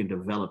where she can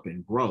develop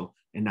and grow,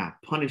 and not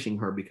punishing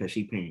her because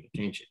she's paying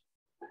attention.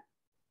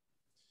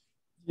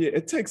 Yeah,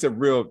 it takes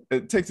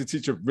a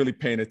teacher really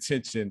paying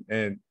attention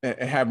and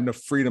having the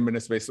freedom in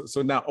the space.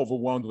 So not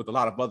overwhelmed with a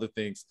lot of other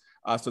things,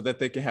 so that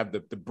they can have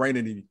the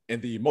brain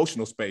and the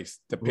emotional space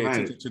to pay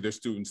attention to their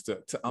students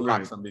to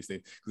unlock some of these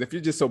things. Because if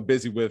you're just so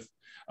busy with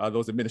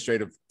those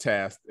administrative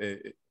tasks,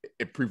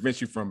 it prevents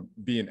you from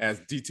being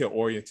as detail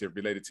oriented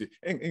related to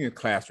in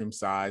classroom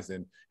size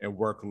and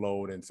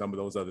workload and some of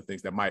those other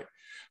things that might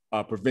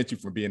prevent you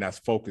from being as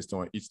focused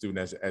on each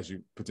student as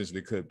you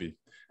potentially could be.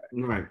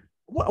 Right.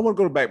 I want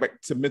to go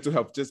back to mental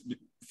health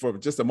for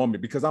just a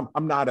moment, because I'm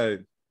not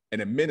an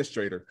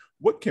administrator.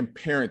 What can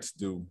parents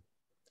do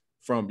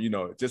from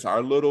just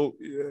our little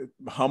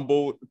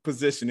humble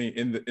positioning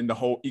in the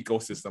whole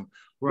ecosystem?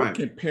 Right. What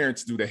can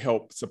parents do to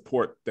help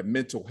support the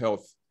mental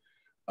health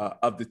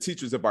of the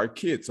teachers of our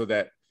kids, so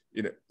that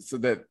so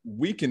that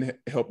we can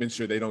help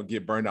ensure they don't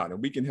get burned out,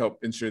 and we can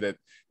help ensure that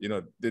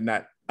they're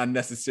not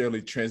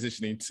unnecessarily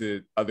transitioning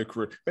to other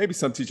careers. Maybe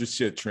some teachers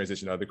should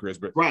transition to other careers,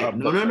 but right.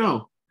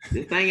 No.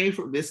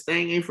 This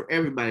thing ain't for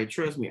everybody.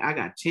 Trust me. I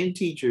got 10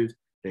 teachers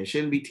that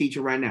shouldn't be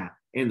teaching right now.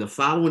 And the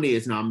following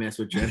is, and I'll mess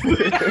with you. Here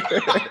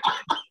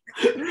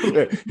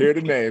are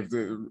the names.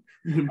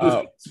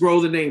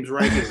 Scroll the names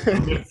right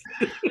here.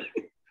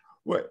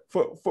 What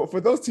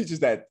for those teachers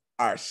that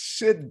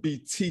should be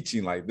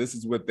teaching, like this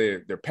is what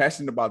they're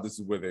passionate about, this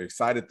is where they're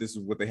excited, this is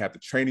what they have the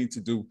training to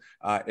do,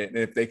 and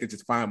if they could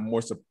just find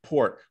more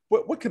support,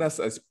 what can us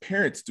as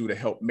parents do to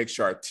help make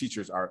sure our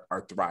teachers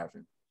are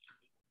thriving?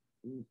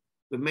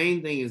 The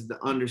main thing is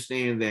to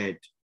understand that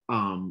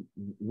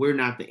we're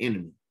not the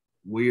enemy,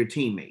 we're your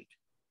teammate.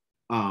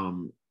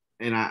 And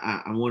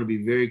I want to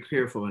be very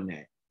careful in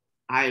that.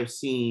 I have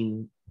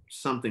seen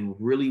something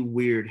really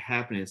weird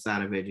happen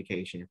inside of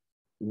education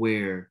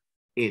where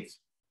it's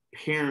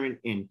parent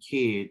and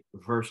kid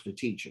versus the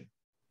teacher.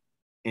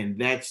 And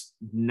that's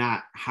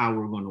not how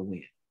we're going to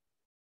win.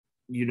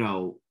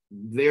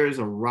 There's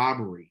a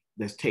robbery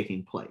that's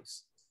taking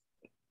place.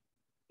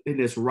 And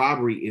this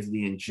robbery is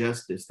the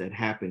injustice that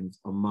happens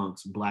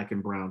amongst Black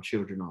and brown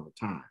children all the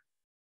time.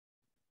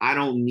 I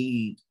don't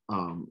need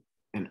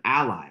an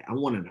ally. I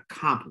want an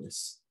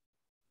accomplice.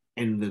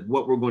 And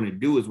what we're going to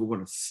do is we're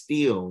going to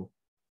steal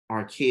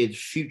our kids'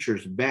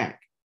 futures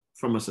back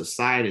from a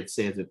society that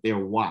says that they're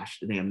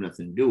washed and they have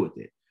nothing to do with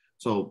it.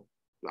 So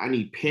I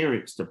need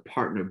parents to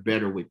partner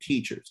better with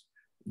teachers.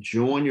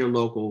 Join your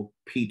local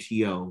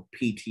PTO,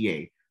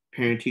 PTA,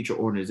 parent-teacher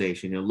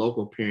organization, your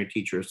local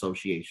parent-teacher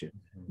association.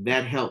 Mm-hmm.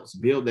 That helps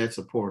build that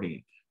support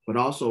in. But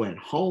also at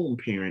home,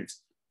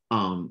 parents,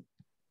 the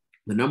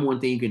number one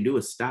thing you can do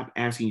is stop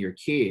asking your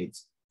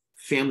kids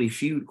Family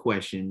Feud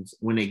questions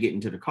when they get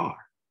into the car.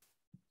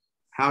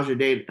 How's your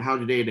day? How's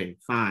your day today?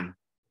 Fine.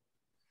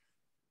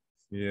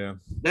 Yeah.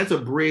 That's a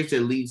bridge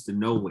that leads to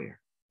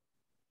nowhere.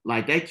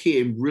 Like that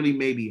kid really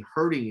may be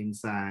hurting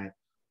inside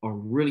or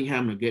really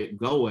having to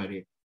go at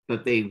it,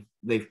 but they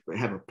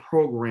have a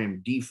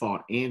programmed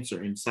default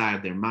answer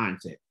inside their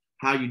mindset.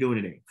 How you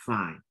doing today?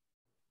 Fine.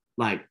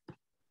 Like,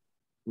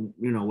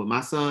 with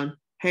my son,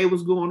 hey,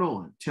 what's going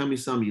on? Tell me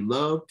something you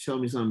love. Tell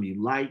me something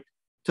you like.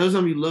 Tell me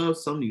something you love,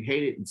 something you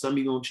hated, and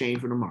something you're going to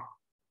change for tomorrow.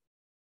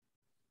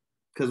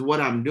 Because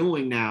what I'm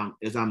doing now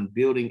is I'm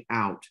building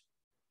out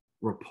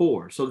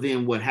rapport. So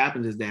then what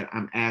happens is that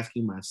I'm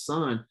asking my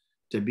son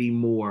to be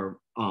more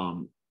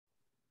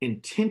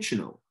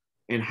intentional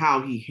in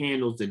how he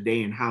handles the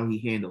day and how he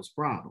handles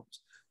problems.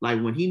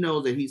 Like when he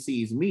knows that he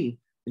sees me,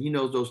 and he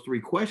knows those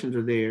 3 questions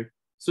are there, as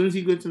soon as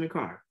he gets in the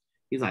car,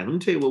 he's like, let me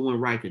tell you what went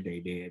right today,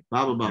 Dad.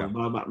 Blah, blah, blah, yeah.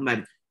 blah, blah. I'm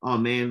like, oh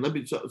man, let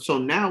me. So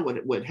now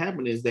what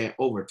happened is that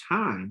over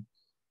time,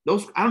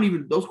 those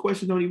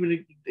questions don't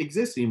even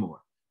exist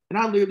anymore. And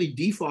I literally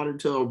defaulted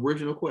to the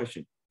original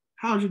question.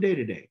 How's your day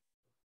today?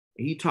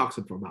 And he talks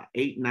for about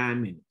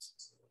 8-9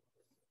 minutes.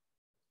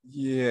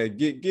 Yeah,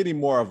 getting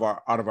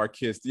more out of our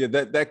kids. Yeah,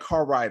 that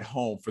car ride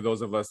home for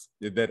those of us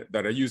that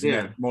are using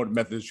that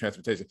method of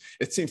transportation.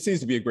 It seems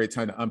to be a great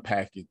time to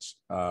unpackage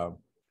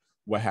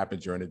what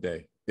happened during the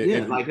day.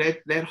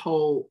 Like that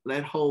whole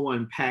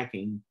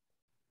unpacking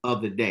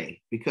of the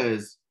day,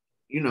 because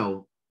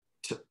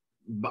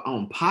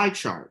on pie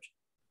chart,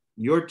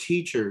 your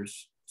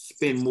teachers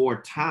spend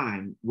more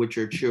time with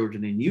your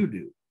children than you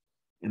do,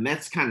 and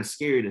that's kind of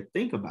scary to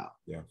think about.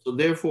 Yeah. So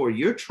therefore,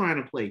 you're trying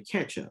to play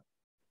catch up.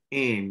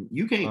 And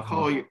you can't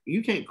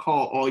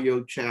call all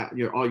your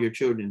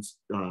children's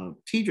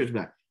teachers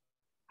back.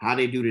 How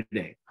they do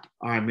today?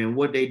 All right, man.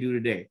 What they do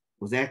today?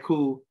 Was that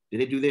cool?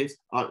 Did they do this?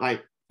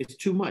 Like it's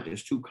too much.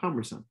 It's too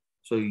cumbersome.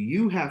 So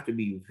you have to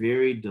be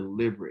very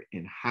deliberate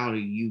in how do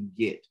you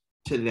get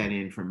to that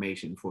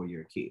information for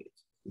your kids.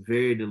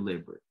 Very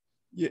deliberate.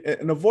 Yeah,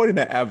 and avoiding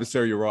that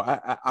adversarial role.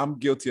 I'm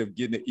guilty of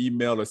getting an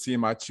email or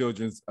seeing my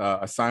children's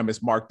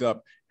assignments marked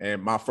up,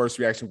 and my first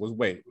reaction was,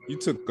 "Wait, you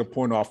took a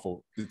point off of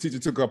the teacher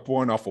took a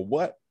point off of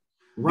what?"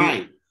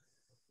 Right.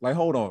 Like,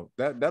 hold on,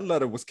 that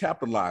letter was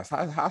capitalized.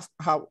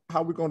 How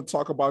are we going to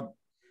talk about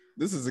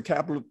this? Is a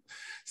capital?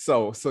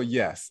 So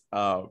yes,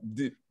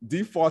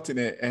 defaulting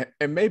it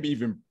and maybe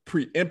even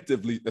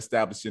preemptively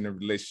establishing a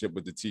relationship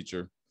with the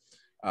teacher,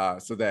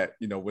 so that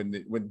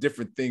when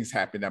different things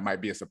happen that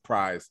might be a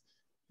surprise.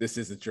 This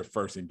isn't your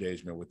first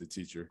engagement with the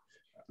teacher.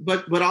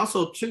 But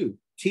also too,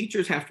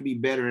 teachers have to be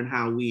better in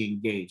how we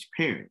engage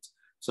parents.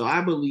 So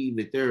I believe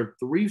that there are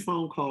 3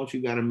 phone calls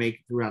you got to make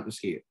throughout the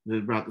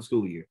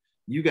school year.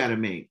 You got to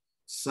make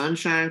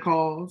sunshine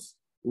calls,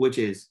 which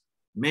is,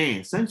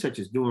 man, such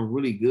is doing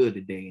really good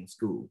today in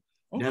school.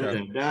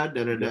 Okay.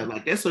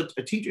 Like that's what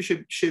a teacher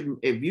should.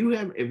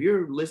 If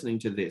you're listening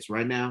to this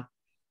right now,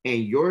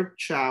 and your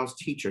child's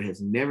teacher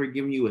has never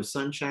given you a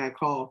sunshine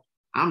call,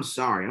 I'm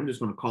sorry. I'm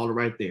just going to call it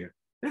right there.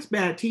 That's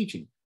bad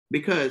teaching,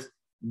 because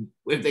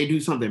if they do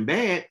something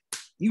bad,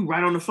 you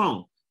right on the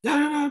phone.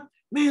 Man,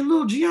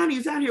 little Giani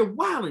is out here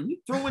wilding. You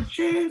throwing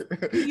chairs,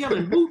 you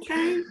yelling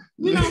Wu-Tang,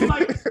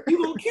 like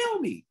you gonna kill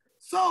me.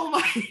 So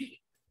like,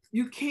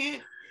 you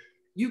can't,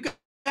 you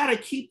gotta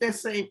keep that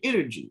same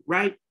energy,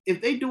 right?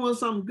 If they doing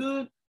something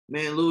good,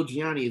 man, little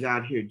Giani is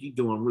out here, you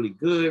doing really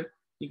good.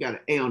 You got an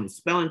A on his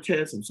spelling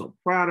test. I'm so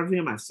proud of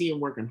him. I see him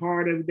working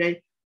hard every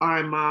day. All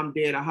right, mom,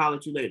 dad, I'll holler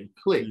at you later.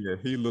 Click. Yeah,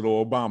 he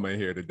little Obama in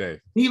here today.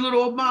 He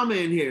little Obama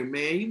in here,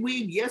 man.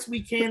 Yes,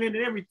 we can and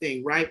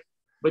everything, right?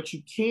 But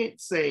you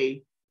can't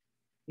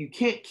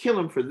kill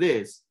him for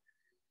this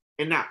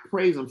and not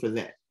praise him for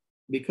that.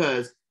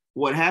 Because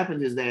what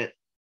happens is that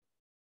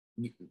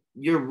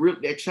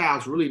that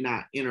child's really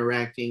not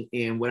interacting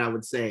in what I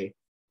would say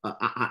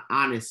an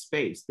honest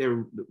space.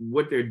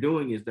 What they're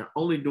doing is they're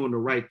only doing the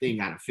right thing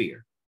out of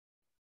fear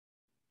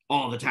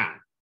all the time.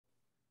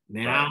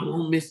 Man, right.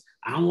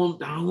 I don't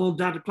want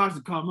Dr.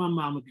 Clarkson to call my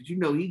mama because he's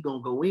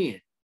gonna go in.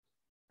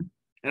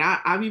 And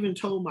I've even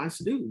told my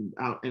students,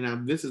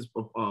 this is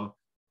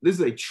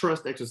a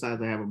trust exercise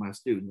I have with my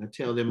students. I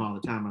tell them all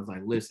the time, I was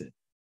like, listen,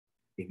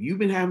 if you've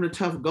been having a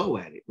tough go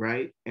at it,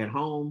 right, at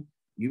home,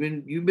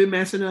 you've been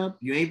messing up,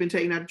 you ain't been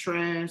taking out the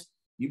trash,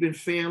 you've been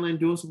failing,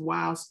 doing some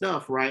wild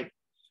stuff, right?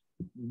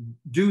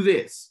 Do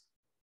this.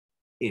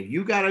 If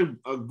you got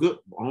a good,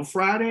 on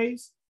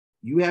Fridays,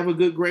 you have a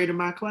good grade in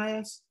my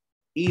class,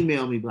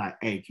 email me like,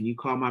 hey, can you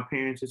call my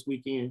parents this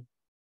weekend?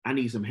 I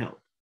need some help.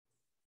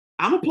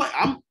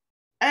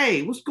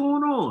 Hey, what's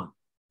going on?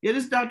 Yeah,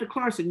 this is Dr.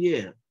 Clarkson.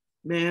 Yeah,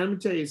 man, let me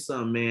tell you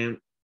something, man.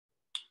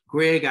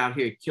 Greg out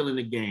here killing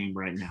the game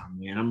right now,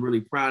 man. I'm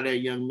really proud of that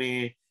young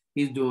man.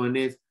 He's doing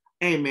this.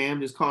 Hey, man,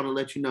 I'm just calling to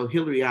let you know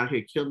Hillary out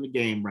here killing the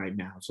game right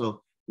now.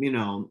 So,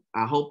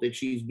 I hope that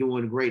she's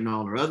doing great in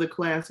all her other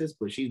classes,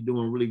 but she's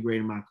doing really great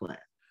in my class.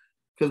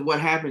 Because what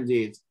happens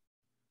is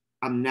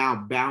I'm now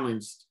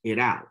balanced it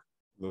out.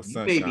 Little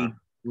sunshine.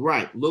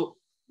 Right. Look,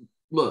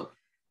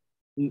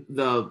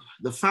 the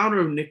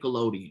founder of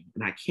Nickelodeon,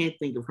 and I can't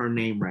think of her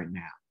name right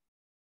now.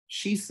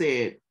 She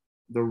said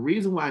the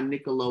reason why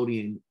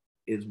Nickelodeon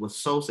was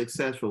so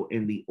successful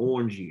in the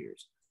orange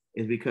years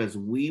is because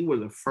we were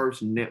the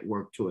first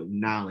network to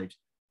acknowledge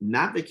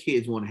not that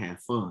kids want to have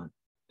fun,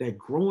 that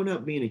growing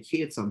up being a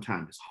kid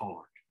sometimes is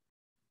hard.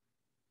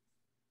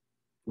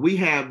 We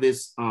have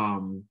this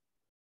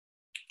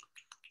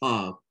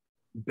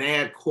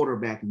bad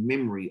quarterback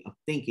memory of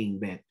thinking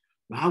that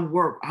I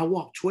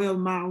walk 12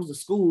 miles to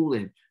school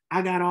and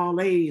I got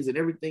all A's and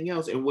everything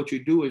else. And what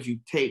you do is you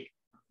take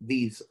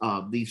these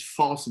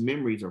false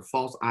memories or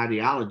false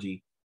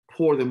ideology,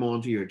 pour them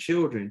onto your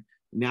children.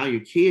 Now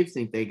your kids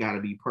think they got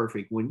to be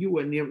perfect when you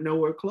were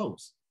nowhere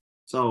close.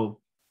 So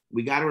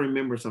we got to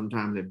remember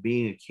sometimes that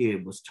being a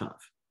kid was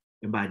tough.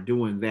 And by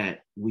doing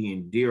that, we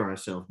endear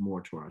ourselves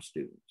more to our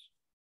students.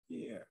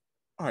 Yeah.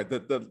 All right.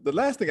 The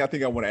last thing I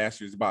think I want to ask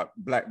you is about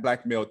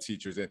black male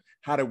teachers and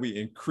how do we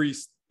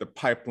increase the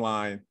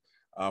pipeline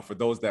for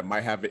those that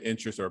might have an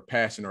interest or a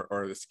passion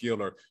or the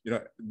skill or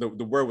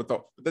the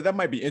wherewithal that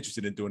might be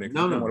interested in doing it.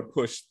 No. Don't want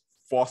to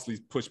falsely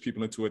push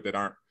people into it that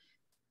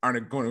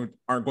aren't going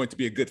to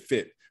be a good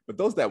fit. But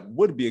those that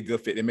would be a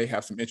good fit and may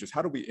have some interest,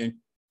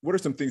 what are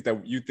some things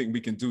that you think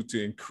we can do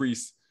to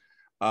increase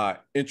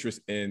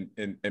interest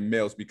in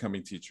males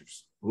becoming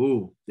teachers?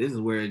 Ooh, this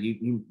is where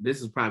this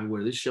is probably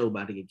where this show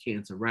about to get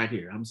canceled right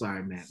here. I'm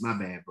sorry, Matt. My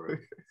bad, bro.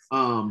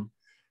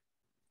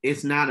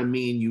 It's not a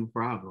me and you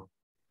problem.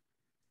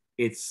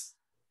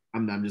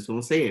 I'm just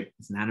gonna say it.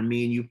 It's not a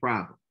me and you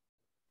problem.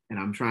 And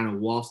I'm trying to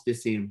waltz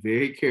this in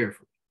very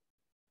carefully.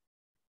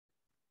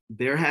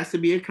 There has to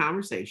be a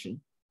conversation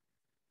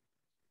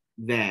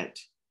that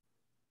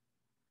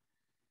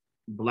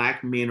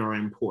Black men are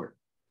important.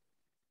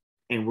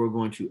 And we're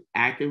going to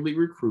actively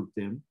recruit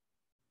them.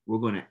 We're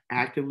going to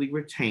actively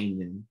retain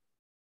them.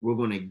 We're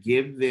going to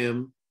give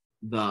them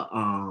the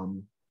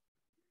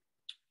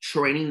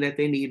training that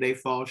they need. They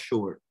fall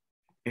short.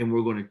 And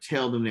we're going to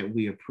tell them that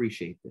we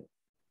appreciate them.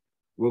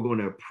 We're going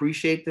to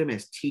appreciate them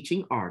as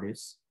teaching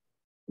artists.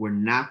 We're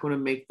not going to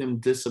make them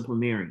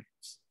disciplinarians.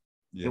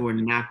 Yeah. And we're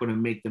not going to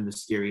make them the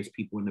scariest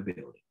people in the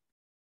building.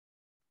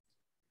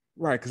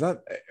 Right, because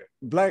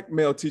Black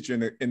male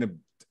teacher in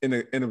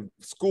a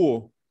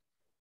school,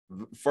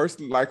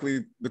 first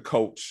likely the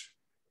coach,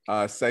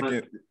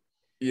 second,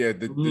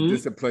 the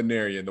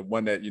disciplinarian, the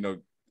one that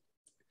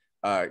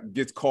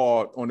gets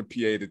called on the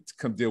PA to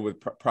come deal with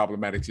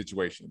problematic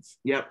situations.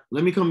 Yep.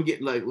 Let me come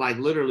get like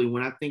literally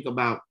when I think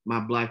about my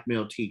Black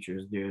male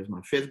teachers, there's my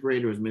 5th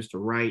grader is Mr.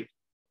 Wright,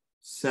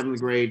 7th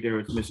grade there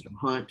is Mr.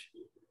 Hunt.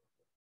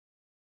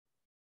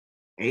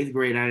 8th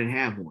grade I didn't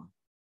have one.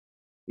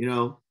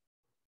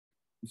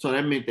 So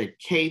that meant that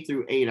K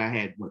through 8 I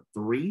had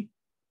 3?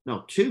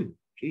 No, 2.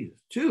 Jesus,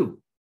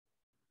 2.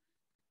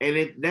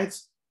 And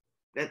that's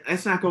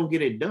not gonna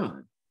get it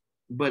done.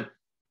 But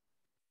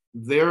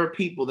there are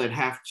people that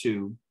have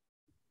to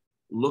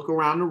look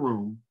around the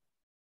room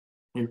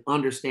and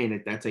understand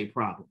that that's a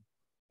problem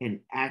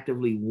and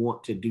actively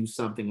want to do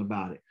something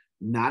about it.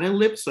 Not in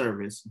lip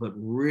service, but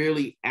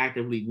really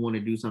actively want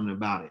to do something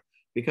about it.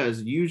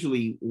 Because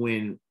usually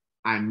when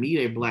I meet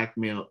a Black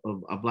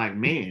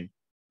man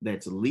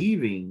that's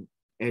leaving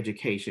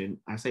education,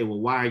 I say,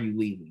 well, why are you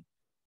leaving?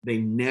 They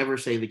never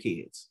say the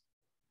kids.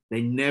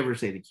 They never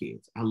say the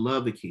kids. I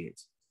love the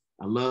kids.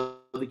 I love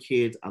the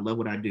kids. I love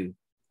what I do.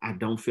 I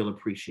don't feel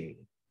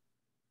appreciated.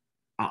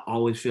 I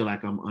always feel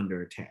like I'm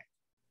under attack.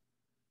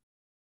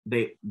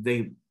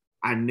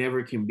 I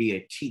never can be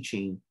a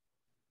teaching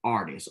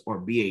artist or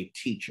be a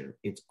teacher.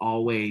 It's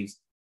always,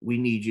 we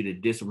need you to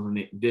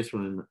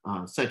discipline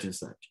such and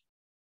such.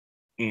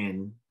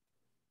 And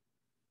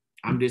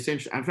I'm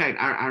disinterested. In fact,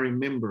 I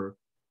remember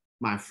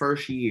my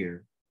first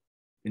year,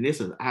 and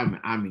this is,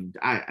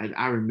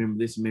 I remember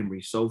this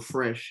memory so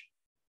fresh,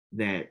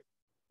 that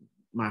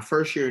my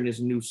first year in this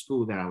new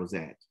school that I was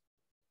at,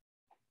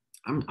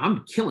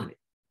 I'm killing it.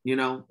 You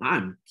know,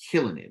 I'm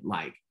killing it.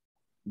 Like,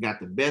 got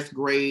the best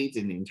grades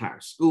in the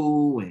entire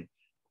school, and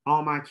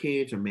all my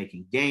kids are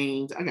making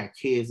gains. I got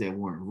kids that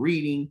weren't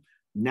reading.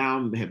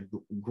 Now have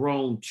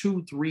grown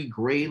 2-3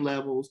 grade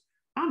levels.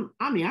 I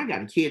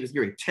got a kid that's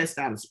going to test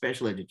out of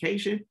special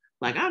education.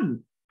 Like,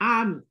 I'm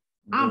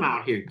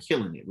out here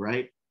killing it,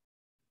 right?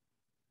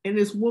 And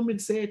this woman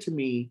said to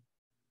me,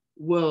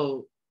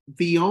 well,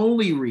 the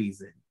only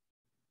reason,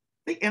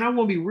 and I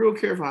want to be real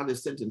careful how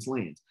this sentence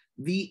lands,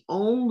 the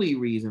only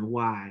reason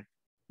why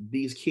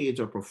these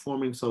kids are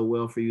performing so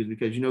well for you is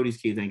because you know these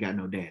kids ain't got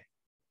no daddy.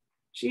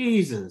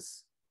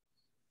 Jesus.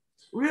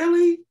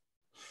 Really?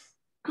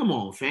 Come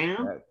on,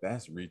 fam.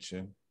 That's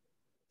reaching.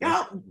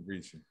 Yeah,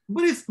 reaching.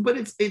 But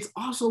it's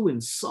also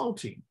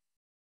insulting,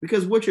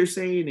 because what you're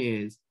saying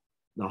is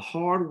the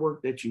hard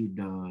work that you've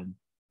done,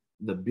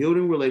 the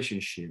building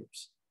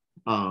relationships,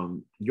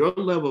 your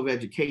level of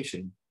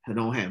education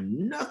don't have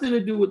nothing to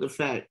do with the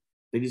fact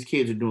that these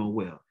kids are doing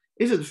well.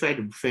 It's just the fact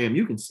that, fam,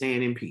 you can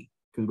stand in peace.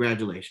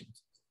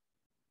 Congratulations.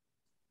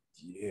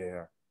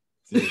 Yeah.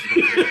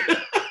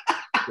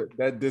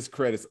 That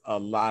discredits a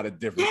lot of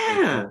different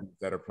things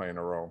that are playing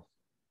a role.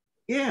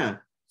 Yeah.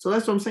 So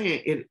that's what I'm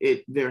saying.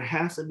 There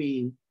has to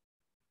be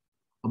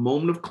a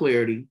moment of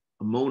clarity,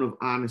 a moment of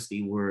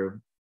honesty, where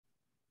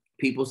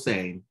people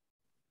say,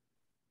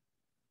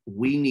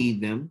 we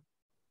need them.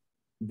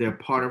 They're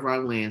part of our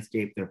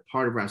landscape. They're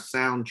part of our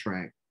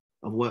soundtrack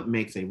of what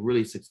makes a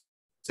really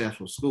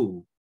successful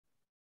school.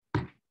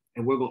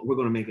 And we're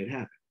going to make it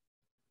happen.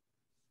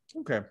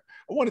 Okay.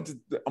 I'm going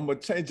to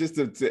change just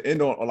to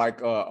end on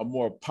like a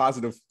more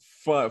positive,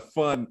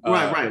 fun.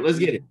 Right. Let's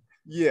get it.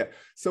 Yeah.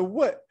 So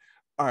what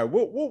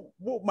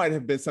might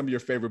have been some of your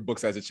favorite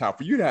books as a child?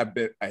 For you to have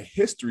been a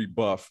history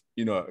buff,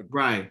 you know,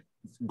 right,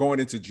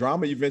 going into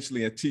drama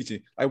eventually and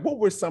teaching, like what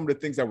were some of the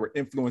things that were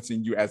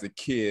influencing you as a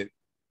kid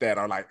that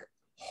are like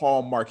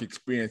hallmark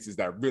experiences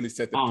that really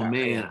set the path? Oh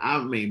man,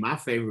 I mean, my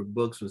favorite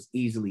books was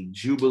easily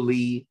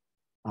Jubilee,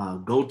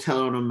 Go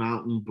Tell on the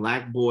Mountain,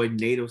 Black Boy,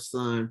 Native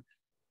Son,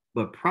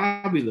 but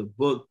probably the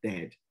book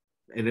that,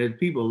 and then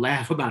people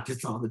laugh about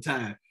this all the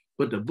time,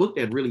 but the book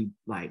that really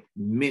like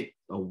meant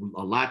a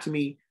lot to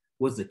me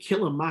was To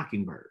Kill a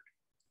Mockingbird.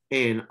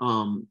 And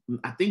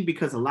I think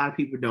because a lot of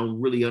people don't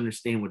really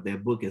understand what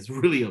that book is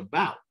really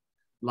about.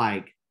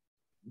 Like,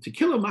 To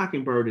Kill a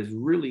Mockingbird is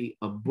really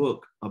a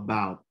book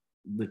about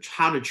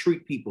how to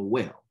treat people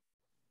well.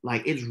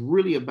 Like, it's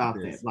really about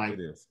that. Like,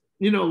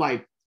 you know,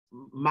 like,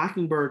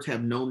 mockingbirds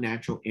have no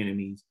natural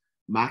enemies.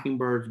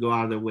 Mockingbirds go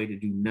out of their way to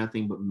do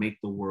nothing but make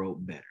the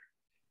world better.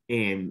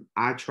 And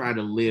I try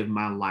to live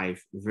my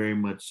life very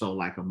much so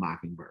like a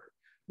mockingbird,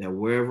 that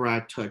wherever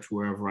I touch,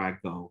 wherever I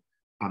go,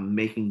 I'm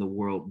making the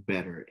world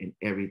better in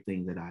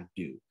everything that I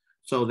do.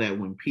 So that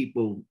when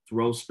people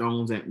throw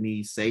stones at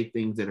me, say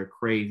things that are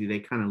crazy, they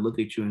kind of look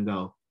at you and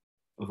go,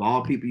 of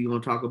all people you're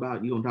going to talk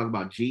about, you're going to talk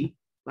about G?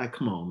 Like,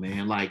 come on,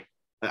 man. Like,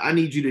 I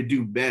need you to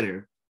do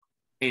better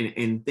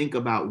and think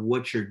about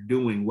what you're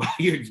doing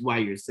while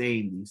you're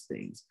saying these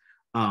things.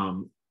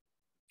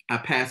 I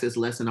pass this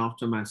lesson off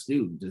to my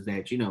students, is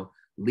that, you know,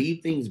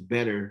 leave things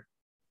better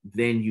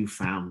than you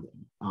found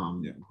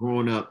them.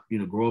 Growing up, you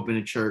know, grow up in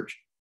a church,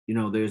 you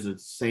know, there's a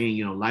saying,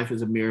 you know, life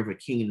is a mirror of a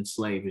king and a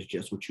slave, is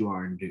just what you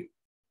are and do.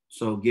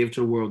 So give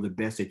to the world the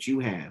best that you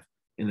have,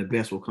 and the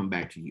best will come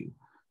back to you.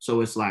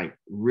 So it's like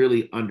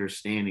really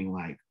understanding,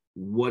 like,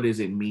 what does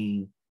it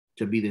mean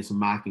to be this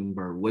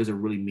mockingbird? What does it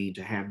really mean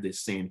to have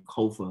this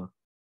Sankofa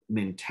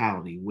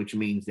mentality, which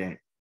means that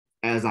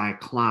as I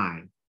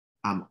climb,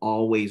 I'm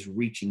always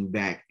reaching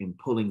back and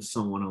pulling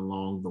someone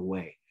along the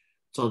way,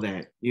 so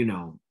that, you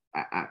know,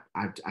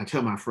 I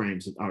tell my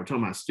friends, or tell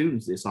my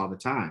students this all the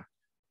time.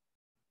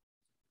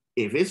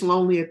 If it's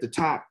lonely at the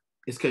top,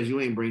 it's because you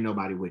ain't bring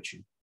nobody with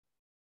you.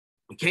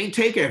 You can't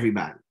take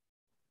everybody.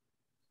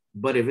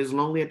 But if it's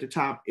lonely at the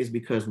top, it's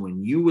because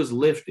when you was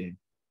lifting,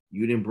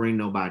 you didn't bring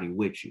nobody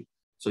with you.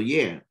 So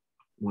yeah,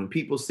 when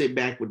people sit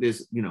back with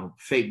this, you know,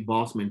 fake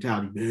boss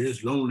mentality, man,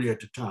 it's lonely at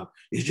the top.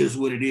 It's just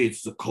what it is.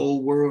 It's a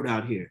cold world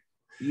out here.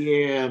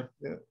 Yeah.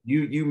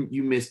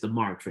 You missed the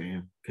mark,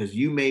 fam. Because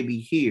you may be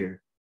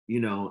here, you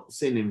know,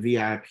 sitting in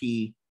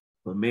VIP,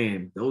 but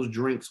man, those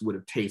drinks would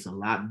have tasted a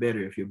lot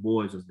better if your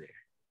boys was there,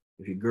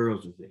 if your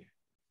girls was there.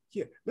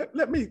 Yeah,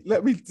 let me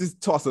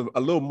just toss a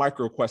little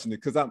micro question,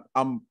 because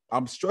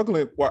I'm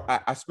struggling.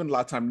 I spend a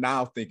lot of time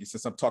now thinking,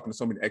 since I'm talking to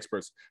so many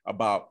experts,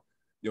 about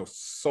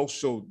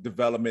social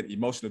development,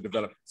 emotional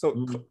development.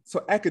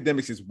 So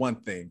academics is one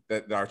thing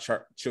that our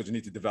children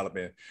need to develop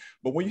in.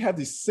 But when you have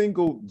these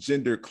single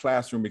gender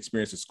classroom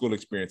experiences, school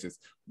experiences,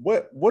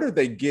 what are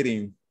they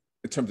getting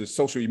in terms of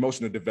social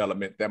emotional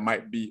development that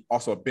might be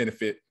also a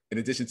benefit in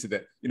addition to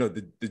that,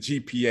 the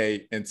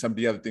GPA and some of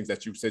the other things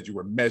that you said you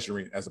were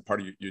measuring as a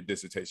part of your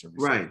dissertation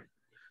research? Right.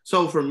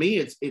 So for me,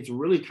 it's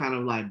really kind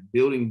of like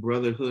building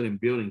brotherhood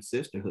and building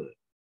sisterhood.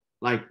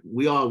 Like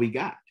we all we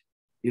got.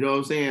 You know what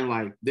I'm saying?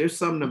 Like there's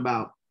something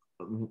about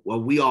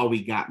we all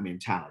we got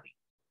mentality.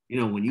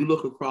 When you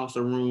look across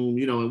the room,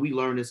 and we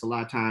learn this a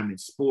lot of time in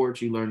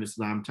sports, you learn this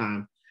a lot of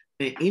time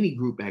in any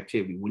group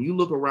activity. When you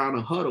look around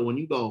a huddle and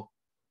you go,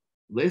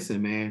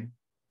 listen, man,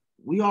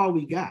 we all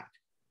we got.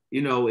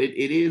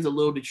 It is a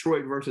little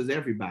Detroit versus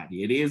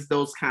everybody. It is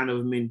those kind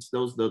of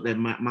that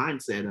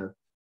mindset of,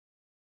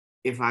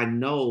 if I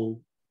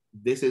know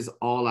this is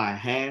all I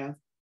have,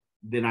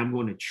 then I'm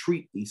going to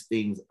treat these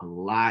things a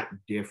lot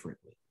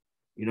differently.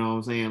 You know what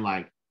I'm saying?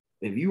 Like,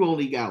 if you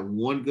only got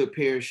one good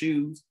pair of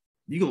shoes,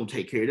 you're going to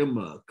take care of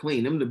them,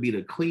 clean them to be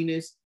the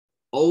cleanest,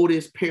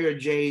 oldest pair of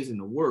J's in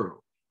the world.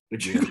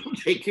 But you're going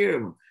to take care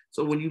of them.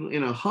 So when you're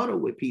in a huddle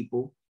with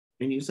people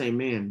and you say,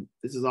 man,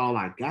 this is all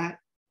I got,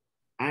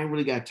 I ain't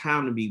really got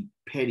time to be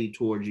petty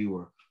towards you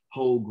or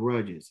hold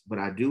grudges, but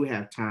I do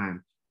have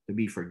time to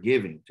be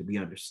forgiving, to be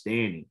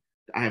understanding.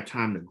 I have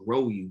time to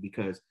grow you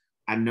because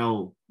I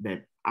know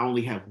that I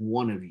only have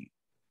one of you.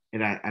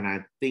 And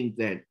I think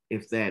that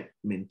if that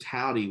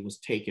mentality was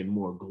taken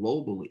more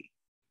globally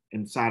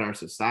inside our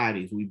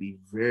societies, we'd be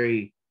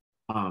very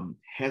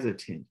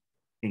hesitant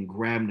in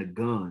grabbing a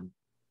gun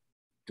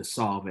to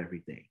solve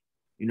everything,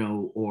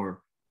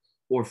 or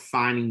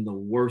finding the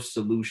worst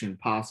solution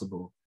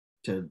possible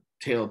to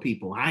tell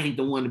people I ain't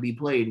the one to be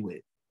played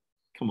with.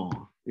 Come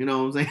on, you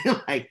know what I'm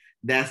saying? Like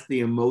that's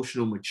the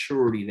emotional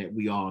maturity that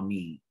we all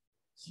need.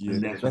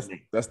 Yeah,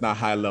 that's not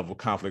high level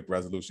conflict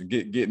resolution.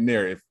 Getting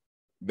there if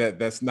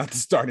that's not the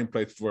starting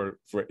place for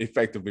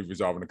effectively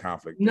resolving the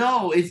conflict.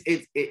 No,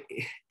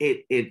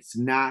 it's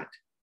not.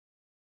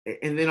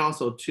 And then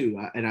also too,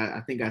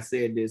 I think I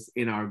said this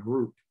in our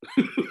group,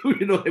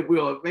 that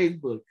we're on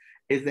Facebook,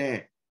 is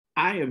that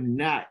I am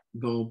not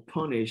gonna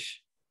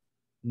punish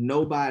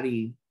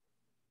nobody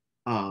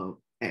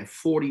at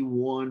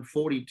 41,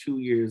 42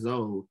 years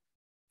old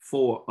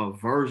for a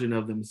version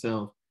of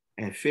themselves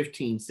at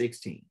 15,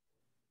 16.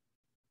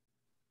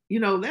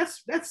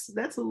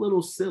 That's a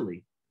little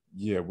silly.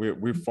 Yeah,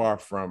 we're far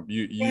from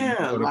you. You're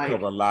gonna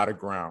cover a lot of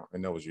ground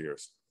in those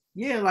years.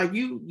 Yeah, like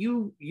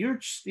you're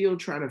still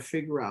trying to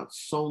figure out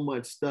so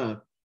much stuff.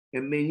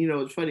 And then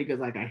it's funny because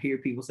like I hear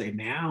people say,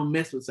 man, I don't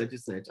mess with such and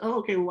such. Oh,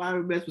 okay, well, why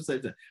would I mess with such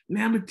and such?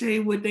 Man, I'm gonna tell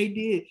you what they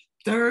did.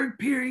 Third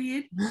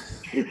period,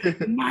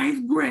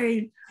 ninth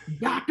grade,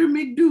 Dr.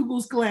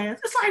 McDougal's class.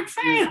 It's like,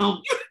 fam,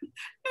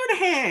 you'd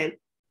had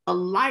a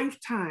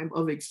lifetime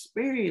of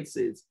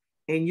experiences,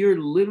 and you're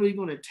literally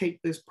going to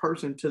take this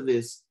person to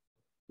this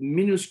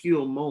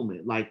minuscule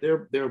moment. Like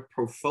their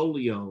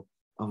portfolio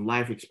of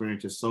life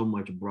experience is so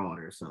much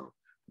broader. So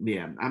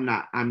yeah, I'm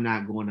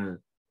not going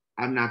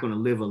to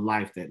live a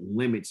life that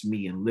limits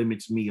me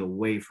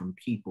away from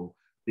people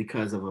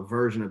because of a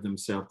version of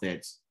themselves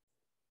that's,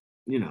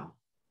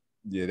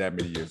 yeah, that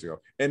many years ago.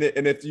 And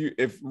if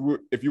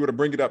you were to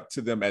bring it up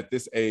to them at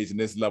this age and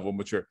this level of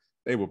mature,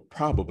 they would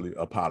probably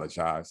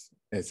apologize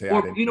and say,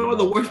 or you know what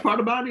the worst part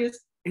about it is,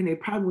 and they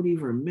probably wouldn't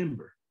even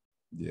remember.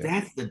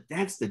 Yeah.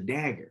 That's the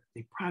dagger.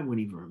 They probably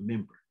wouldn't even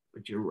remember,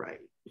 but you're right.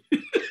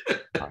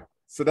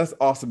 So that's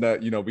awesome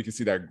that we can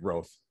see that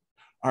growth.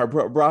 All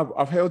right, bro,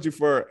 I've held you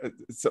for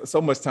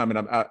so much time,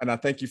 and I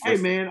thank you for. Hey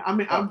man,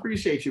 I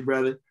appreciate you,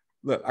 brother.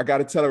 Look, I got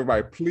to tell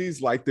everybody,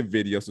 please like the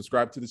video,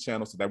 subscribe to the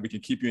channel so that we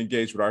can keep you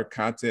engaged with our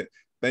content.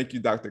 Thank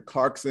you, Dr.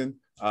 Clarkson.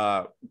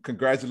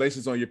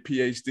 Congratulations on your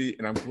PhD,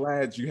 and I'm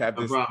glad you have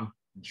this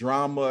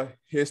drama,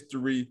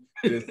 history,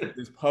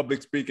 this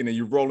public speaking, and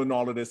you're rolling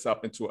all of this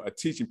up into a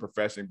teaching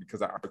profession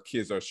because our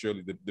kids are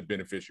surely the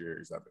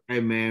beneficiaries of it.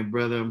 Hey man,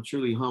 brother, I'm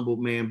truly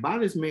humbled, man. Buy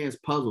this man's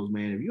puzzles,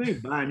 man. If you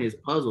ain't buying his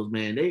puzzles,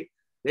 man,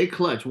 they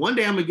clutch. One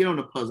day I'm gonna get on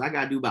the puzzle. I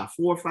gotta do about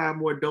 4 or 5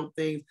 more dope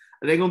things.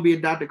 They're gonna be a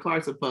Dr.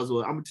 Clarkson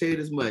puzzle. I'm gonna tell you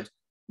this much.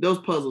 Those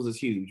puzzles is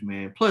huge,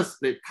 man. Plus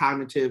the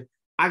cognitive,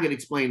 I could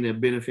explain the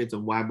benefits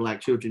of why Black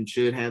children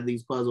should have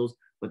these puzzles,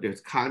 but there's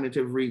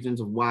cognitive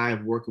reasons of why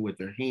working with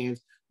their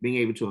hands, being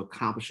able to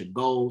accomplish your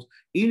goals.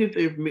 Even if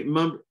they're,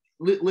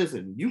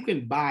 listen, you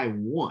can buy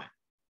one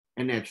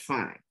and that's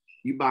fine.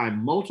 You buy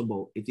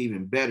multiple, it's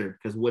even better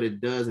because what it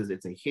does is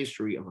it's a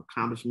history of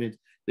accomplishments.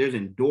 There's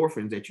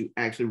endorphins that you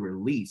actually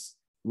release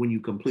when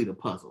you complete a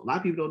puzzle. A lot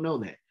of people don't know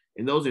that.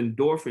 And those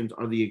endorphins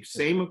are the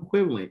same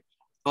equivalent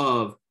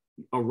of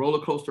a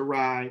roller coaster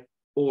ride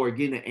or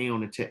getting an A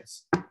on the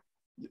test.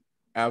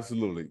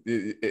 Absolutely.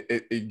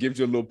 It gives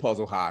you a little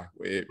puzzle high.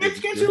 It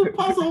gives you a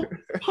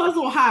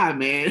puzzle high,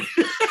 man.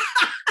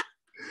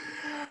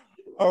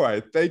 All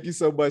right. Thank you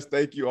so much.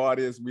 Thank you,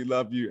 audience. We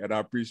love you, and I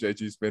appreciate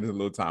you spending a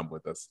little time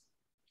with us.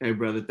 Hey,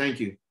 brother. Thank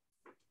you.